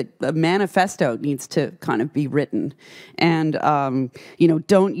think that a manifesto needs to kind of be written. And,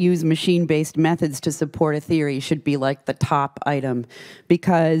 don't use machine-based methods to support a theory should be like the top item.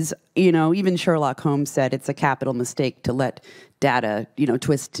 Because, even Sherlock Holmes said it's a capital mistake to let data,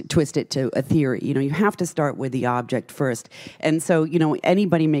 twist it to a theory. You have to start with the object first. And so,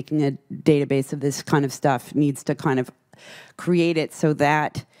 anybody making a database of this kind of stuff needs to kind of create it so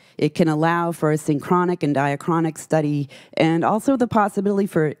that it can allow for a synchronic and diachronic study, and also the possibility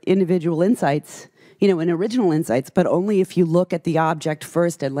for individual insights, and original insights, but only if you look at the object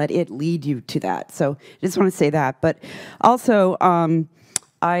first and let it lead you to that. So I just want to say that. But also, I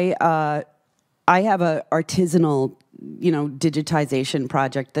have a artisanal digitization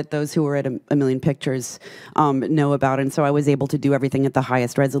project that those who were at a Million Pictures know about. And so I was able to do everything at the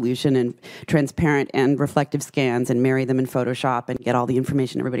highest resolution and transparent and reflective scans and marry them in Photoshop and get all the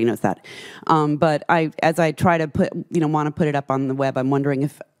information. Everybody knows that. But as I try to want to put it up on the web, I'm wondering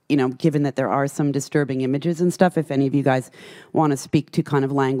if, given that there are some disturbing images and stuff, if any of you guys want to speak to kind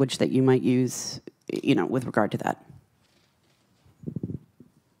of language that you might use, with regard to that.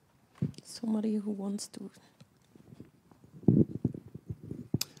 Somebody who wants to...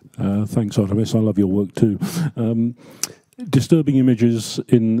 Thanks, Artemis. I love your work too. Disturbing images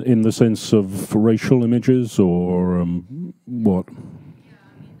in the sense of racial images, or what? Yeah,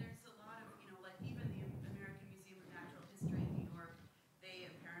 I mean, there's a lot of, like even the American Museum of Natural History in New York, they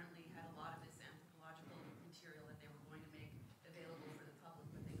apparently had a lot of this anthropological material that they were going to make available for the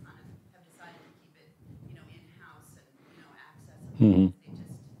public, but they kind of have decided to keep it, in-house and, accessible. Mm-hmm.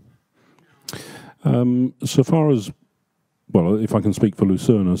 So far as, well, if I can speak for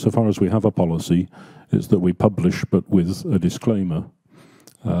Lucerna, so far as we have a policy, it's that we publish, but with a disclaimer.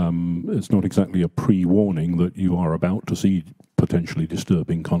 It's not exactly a pre-warning that you are about to see potentially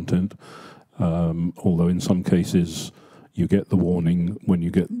disturbing content, although in some cases you get the warning when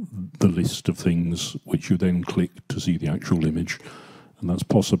you get the list of things which you then click to see the actual image, and that's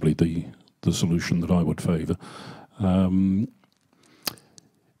possibly the solution that I would favour.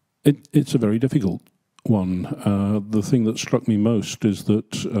 It's a very difficult one. The thing that struck me most is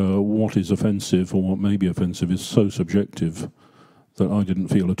that what is offensive or what may be offensive is so subjective that I didn't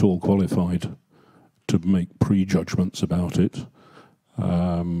feel at all qualified to make prejudgments about it.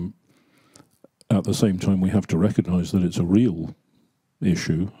 At the same time, we have to recognise that it's a real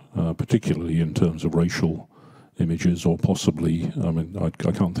issue, particularly in terms of racial images, or possibly, I mean, I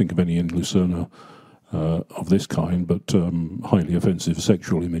can't think of any in Lucerna of this kind, but highly offensive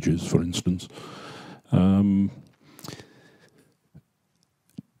sexual images, for instance.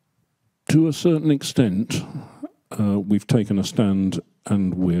 To a certain extent, we've taken a stand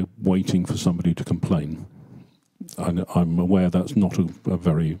and we're waiting for somebody to complain. I'm aware that's not a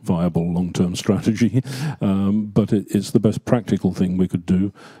very viable long-term strategy, but it's the best practical thing we could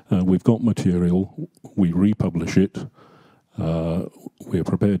do. We've got material, we republish it, we're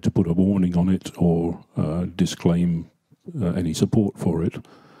prepared to put a warning on it or disclaim any support for it,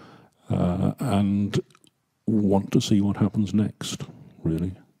 and want to see what happens next,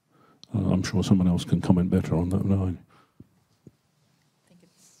 really. I'm sure someone else can comment better on that than I.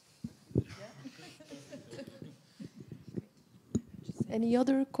 Any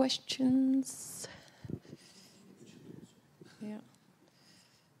other questions? Yeah.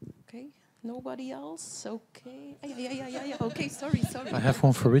 Okay. Nobody else? Okay. Yeah. Okay. Sorry. I have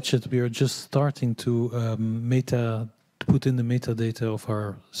one for Richard. We are just starting to put in the metadata of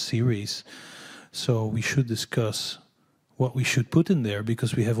our series, so we should discuss what we should put in there,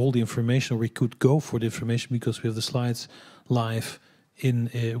 because we have all the information, or we could go for the information because we have the slides live in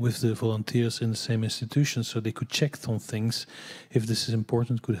with the volunteers in the same institution, so they could check on things. If this is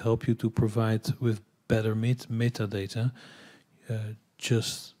important, could help you to provide with better metadata.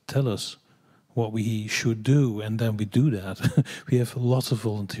 Just tell us what we should do, and then we do that. We have lots of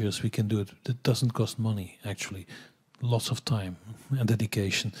volunteers, we can do it. It doesn't cost money, actually. Lots of time and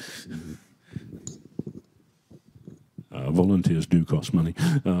dedication. Volunteers do cost money,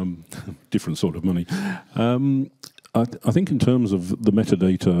 different sort of money. I think in terms of the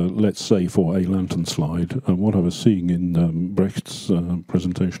metadata, let's say for a lantern slide, what I was seeing in Brecht's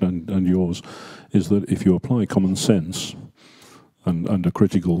presentation and yours is that if you apply common sense and a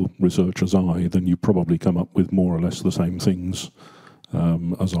critical researcher's eye, then you probably come up with more or less the same things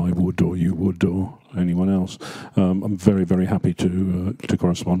as I would, or you would, or anyone else. I'm very, very happy to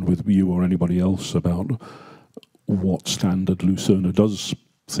correspond with you or anybody else about what standard Lucerna does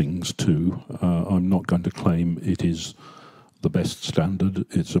things to. I'm not going to claim it is the best standard.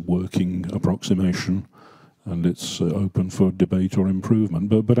 It's a working approximation, and it's open for debate or improvement.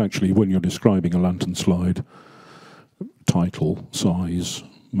 But actually, when you're describing a lantern slide, title, size,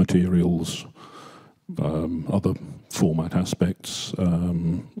 materials, other format aspects,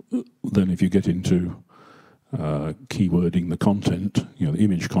 then if you get into keywording the content, the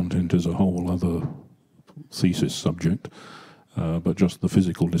image content is a whole other thesis subject. But just the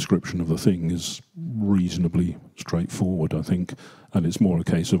physical description of the thing is reasonably straightforward, I think, and it's more a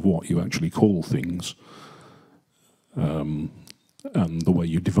case of what you actually call things, and the way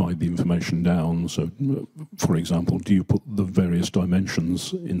you divide the information down. So, for example, do you put the various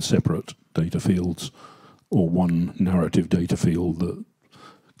dimensions in separate data fields, or one narrative data field that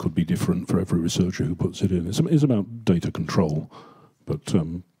could be different for every researcher who puts it in? It's about data control, but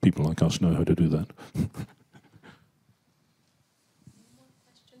people like us know how to do that.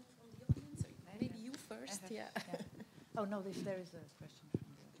 Oh no, there is a question from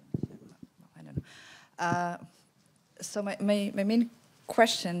the audience. I don't know. So my main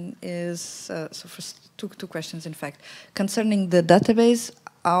question is so first two questions in fact concerning the database.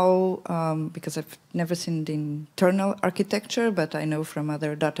 How because I've never seen the internal architecture, but I know from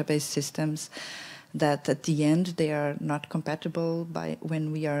other database systems that at the end they are not compatible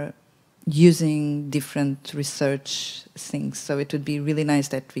when we are using different research things. So it would be really nice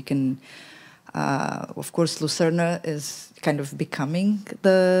that we can. Of course, Lucerna is kind of becoming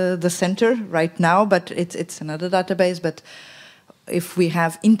the center right now, but it's another database. But if we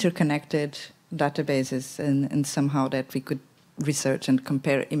have interconnected databases and somehow that we could research and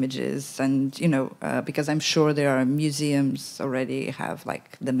compare images, and because I'm sure there are museums already have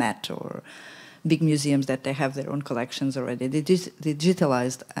like the Met or big museums that they have their own collections already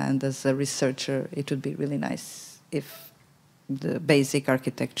digitalized. And as a researcher, it would be really nice if the basic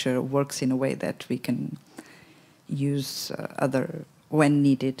architecture works in a way that we can use when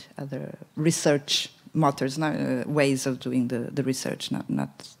needed, other research methods, ways of doing the research, not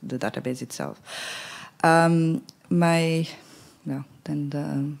the database itself.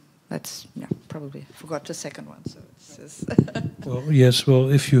 Probably forgot the second one. So it's well, yes. Well,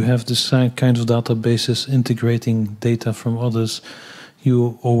 if you have this kind of databases integrating data from others,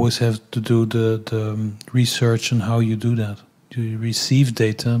 you always have to do the research on how you do that. You receive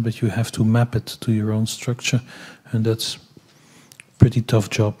data, but you have to map it to your own structure, and that's a pretty tough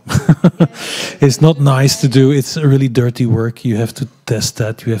job. It's not nice to do. It's a really dirty work. You have to test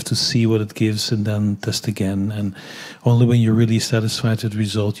that. You have to see what it gives and then test again. And only when you're really satisfied with the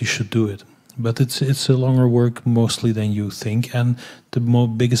result, you should do it. But it's a longer work mostly than you think. And the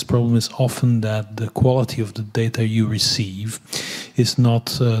biggest problem is often that the quality of the data you receive is not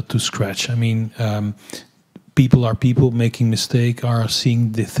to scratch. I mean, people are people making mistake, are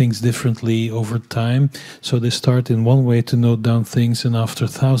seeing the things differently over time. So they start in one way to note down things, and after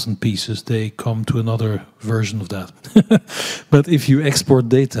 1,000 pieces, they come to another version of that. But if you export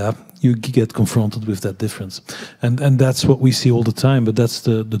data, you get confronted with that difference. And that's what we see all the time, but that's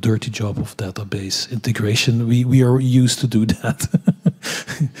the dirty job of database integration. We are used to do that.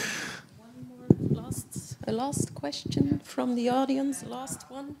 One more last question from the audience, last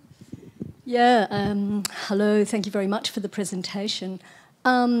one. Yeah, hello, thank you very much for the presentation.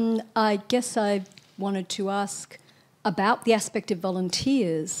 I guess I wanted to ask about the aspect of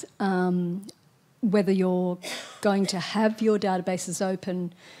volunteers, whether you're going to have your databases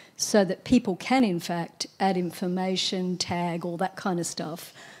open so that people can, in fact, add information, tag, all that kind of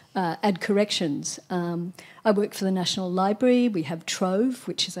stuff, add corrections. I work for the National Library. We have Trove,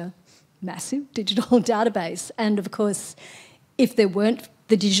 which is a massive digital database. And, of course, if there weren't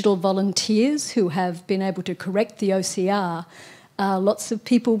the digital volunteers who have been able to correct the OCR, lots of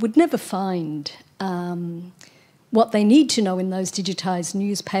people would never find what they need to know in those digitised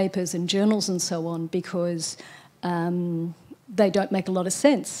newspapers and journals and so on, because they don't make a lot of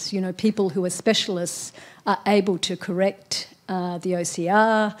sense. You know, people who are specialists are able to correct the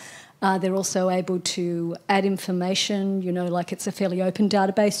OCR. They're also able to add information, you know, like it's a fairly open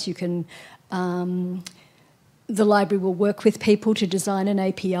database. You can... the library will work with people to design an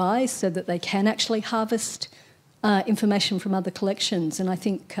API so that they can actually harvest information from other collections. And I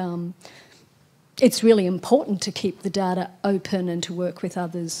think it's really important to keep the data open and to work with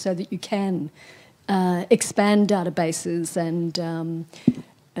others so that you can expand databases and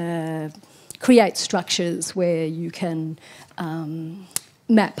create structures where you can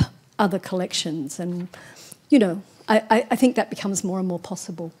map other collections. And, you know, I think that becomes more and more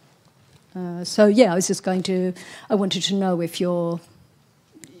possible. So, yeah, I wanted to know if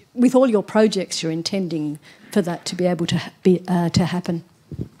with all your projects, you're intending for that to be able to happen.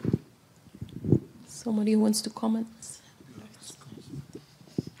 Somebody who wants to comment?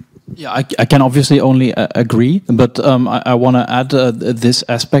 Yeah, I can obviously only agree, but I want to add this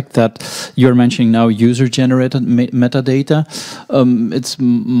aspect that you're mentioning now, user-generated metadata. It's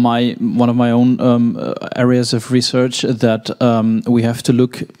one of my own areas of research that we have to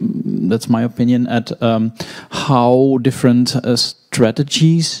look, that's my opinion, at how different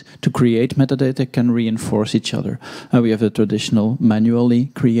strategies to create metadata can reinforce each other. We have the traditional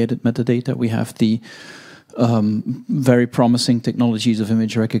manually created metadata. We have the very promising technologies of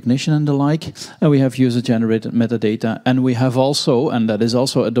image recognition and the like. And we have user-generated metadata. And we have also, and that is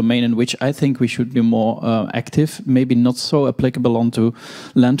also a domain in which I think we should be more active, maybe not so applicable onto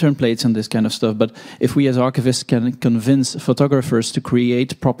lantern plates and this kind of stuff, but if we as archivists can convince photographers to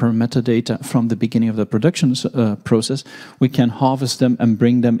create proper metadata from the beginning of the production process, we can harvest them and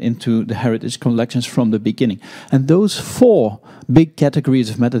bring them into the heritage collections from the beginning. And those 4 big categories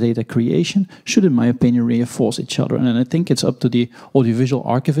of metadata creation should, in my opinion, reinforce each other. And I think it's up to the audiovisual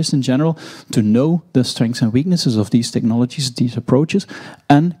archivist in general to know the strengths and weaknesses of these technologies, these approaches,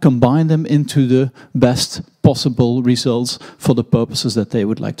 and combine them into the best possible results for the purposes that they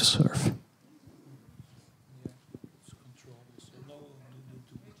would like to serve.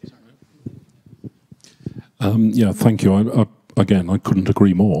 Yeah, thank you. Again, I couldn't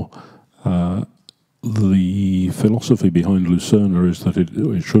agree more. The philosophy behind Lucerna is that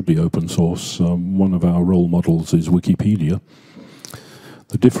it should be open source. One of our role models is Wikipedia.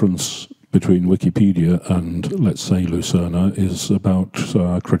 The difference between Wikipedia and, let's say, Lucerna is about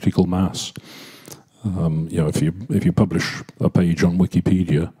critical mass. You know, if you publish a page on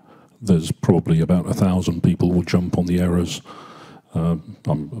Wikipedia, there's probably about 1,000 people will jump on the errors.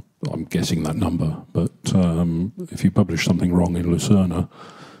 I'm guessing that number, but if you publish something wrong in Lucerna,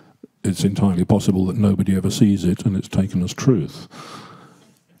 it's entirely possible that nobody ever sees it and it's taken as truth.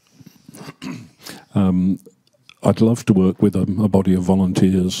 I'd love to work with a body of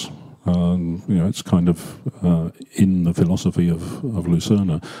volunteers. You know, it's kind of in the philosophy of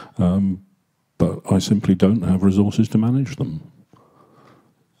Lucerna, but I simply don't have resources to manage them.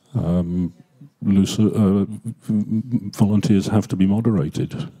 Volunteers have to be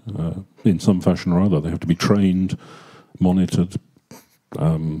moderated in some fashion or other. They have to be trained, monitored,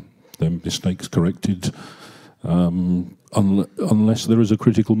 their mistakes corrected, unless there is a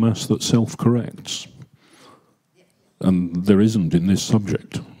critical mass that self-corrects. And there isn't in this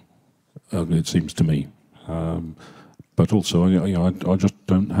subject, it seems to me. But also, I just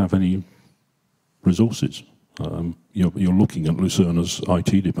don't have any resources. You're looking at Lucerna's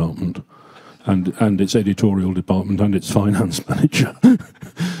IT department, and its editorial department, and its finance manager.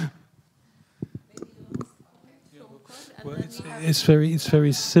 Well, it's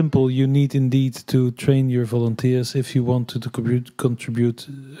very simple. You need indeed to train your volunteers if you want to contribute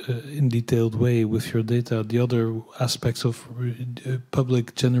in detailed way with your data. The other aspects of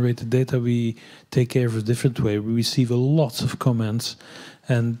public generated data we take care of a different way. We receive a lot of comments,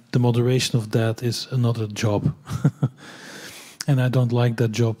 and the moderation of that is another job. And I don't like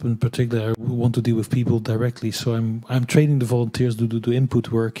that job in particular. I want to deal with people directly, so I'm training the volunteers to do the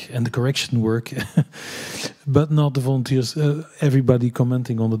input work and the correction work, but not the volunteers. Everybody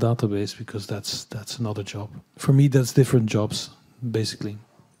commenting on the database, because that's another job. For me, that's different jobs, basically.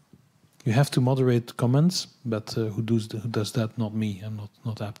 You have to moderate comments, but who does that? Not me. I'm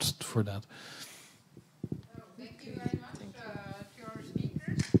not apt for that. Thank you very much to our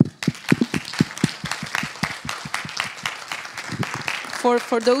speakers.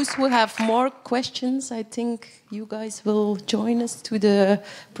 For those who have more questions, I think you guys will join us to the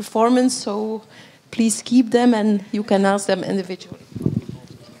performance, so please keep them and you can ask them individually.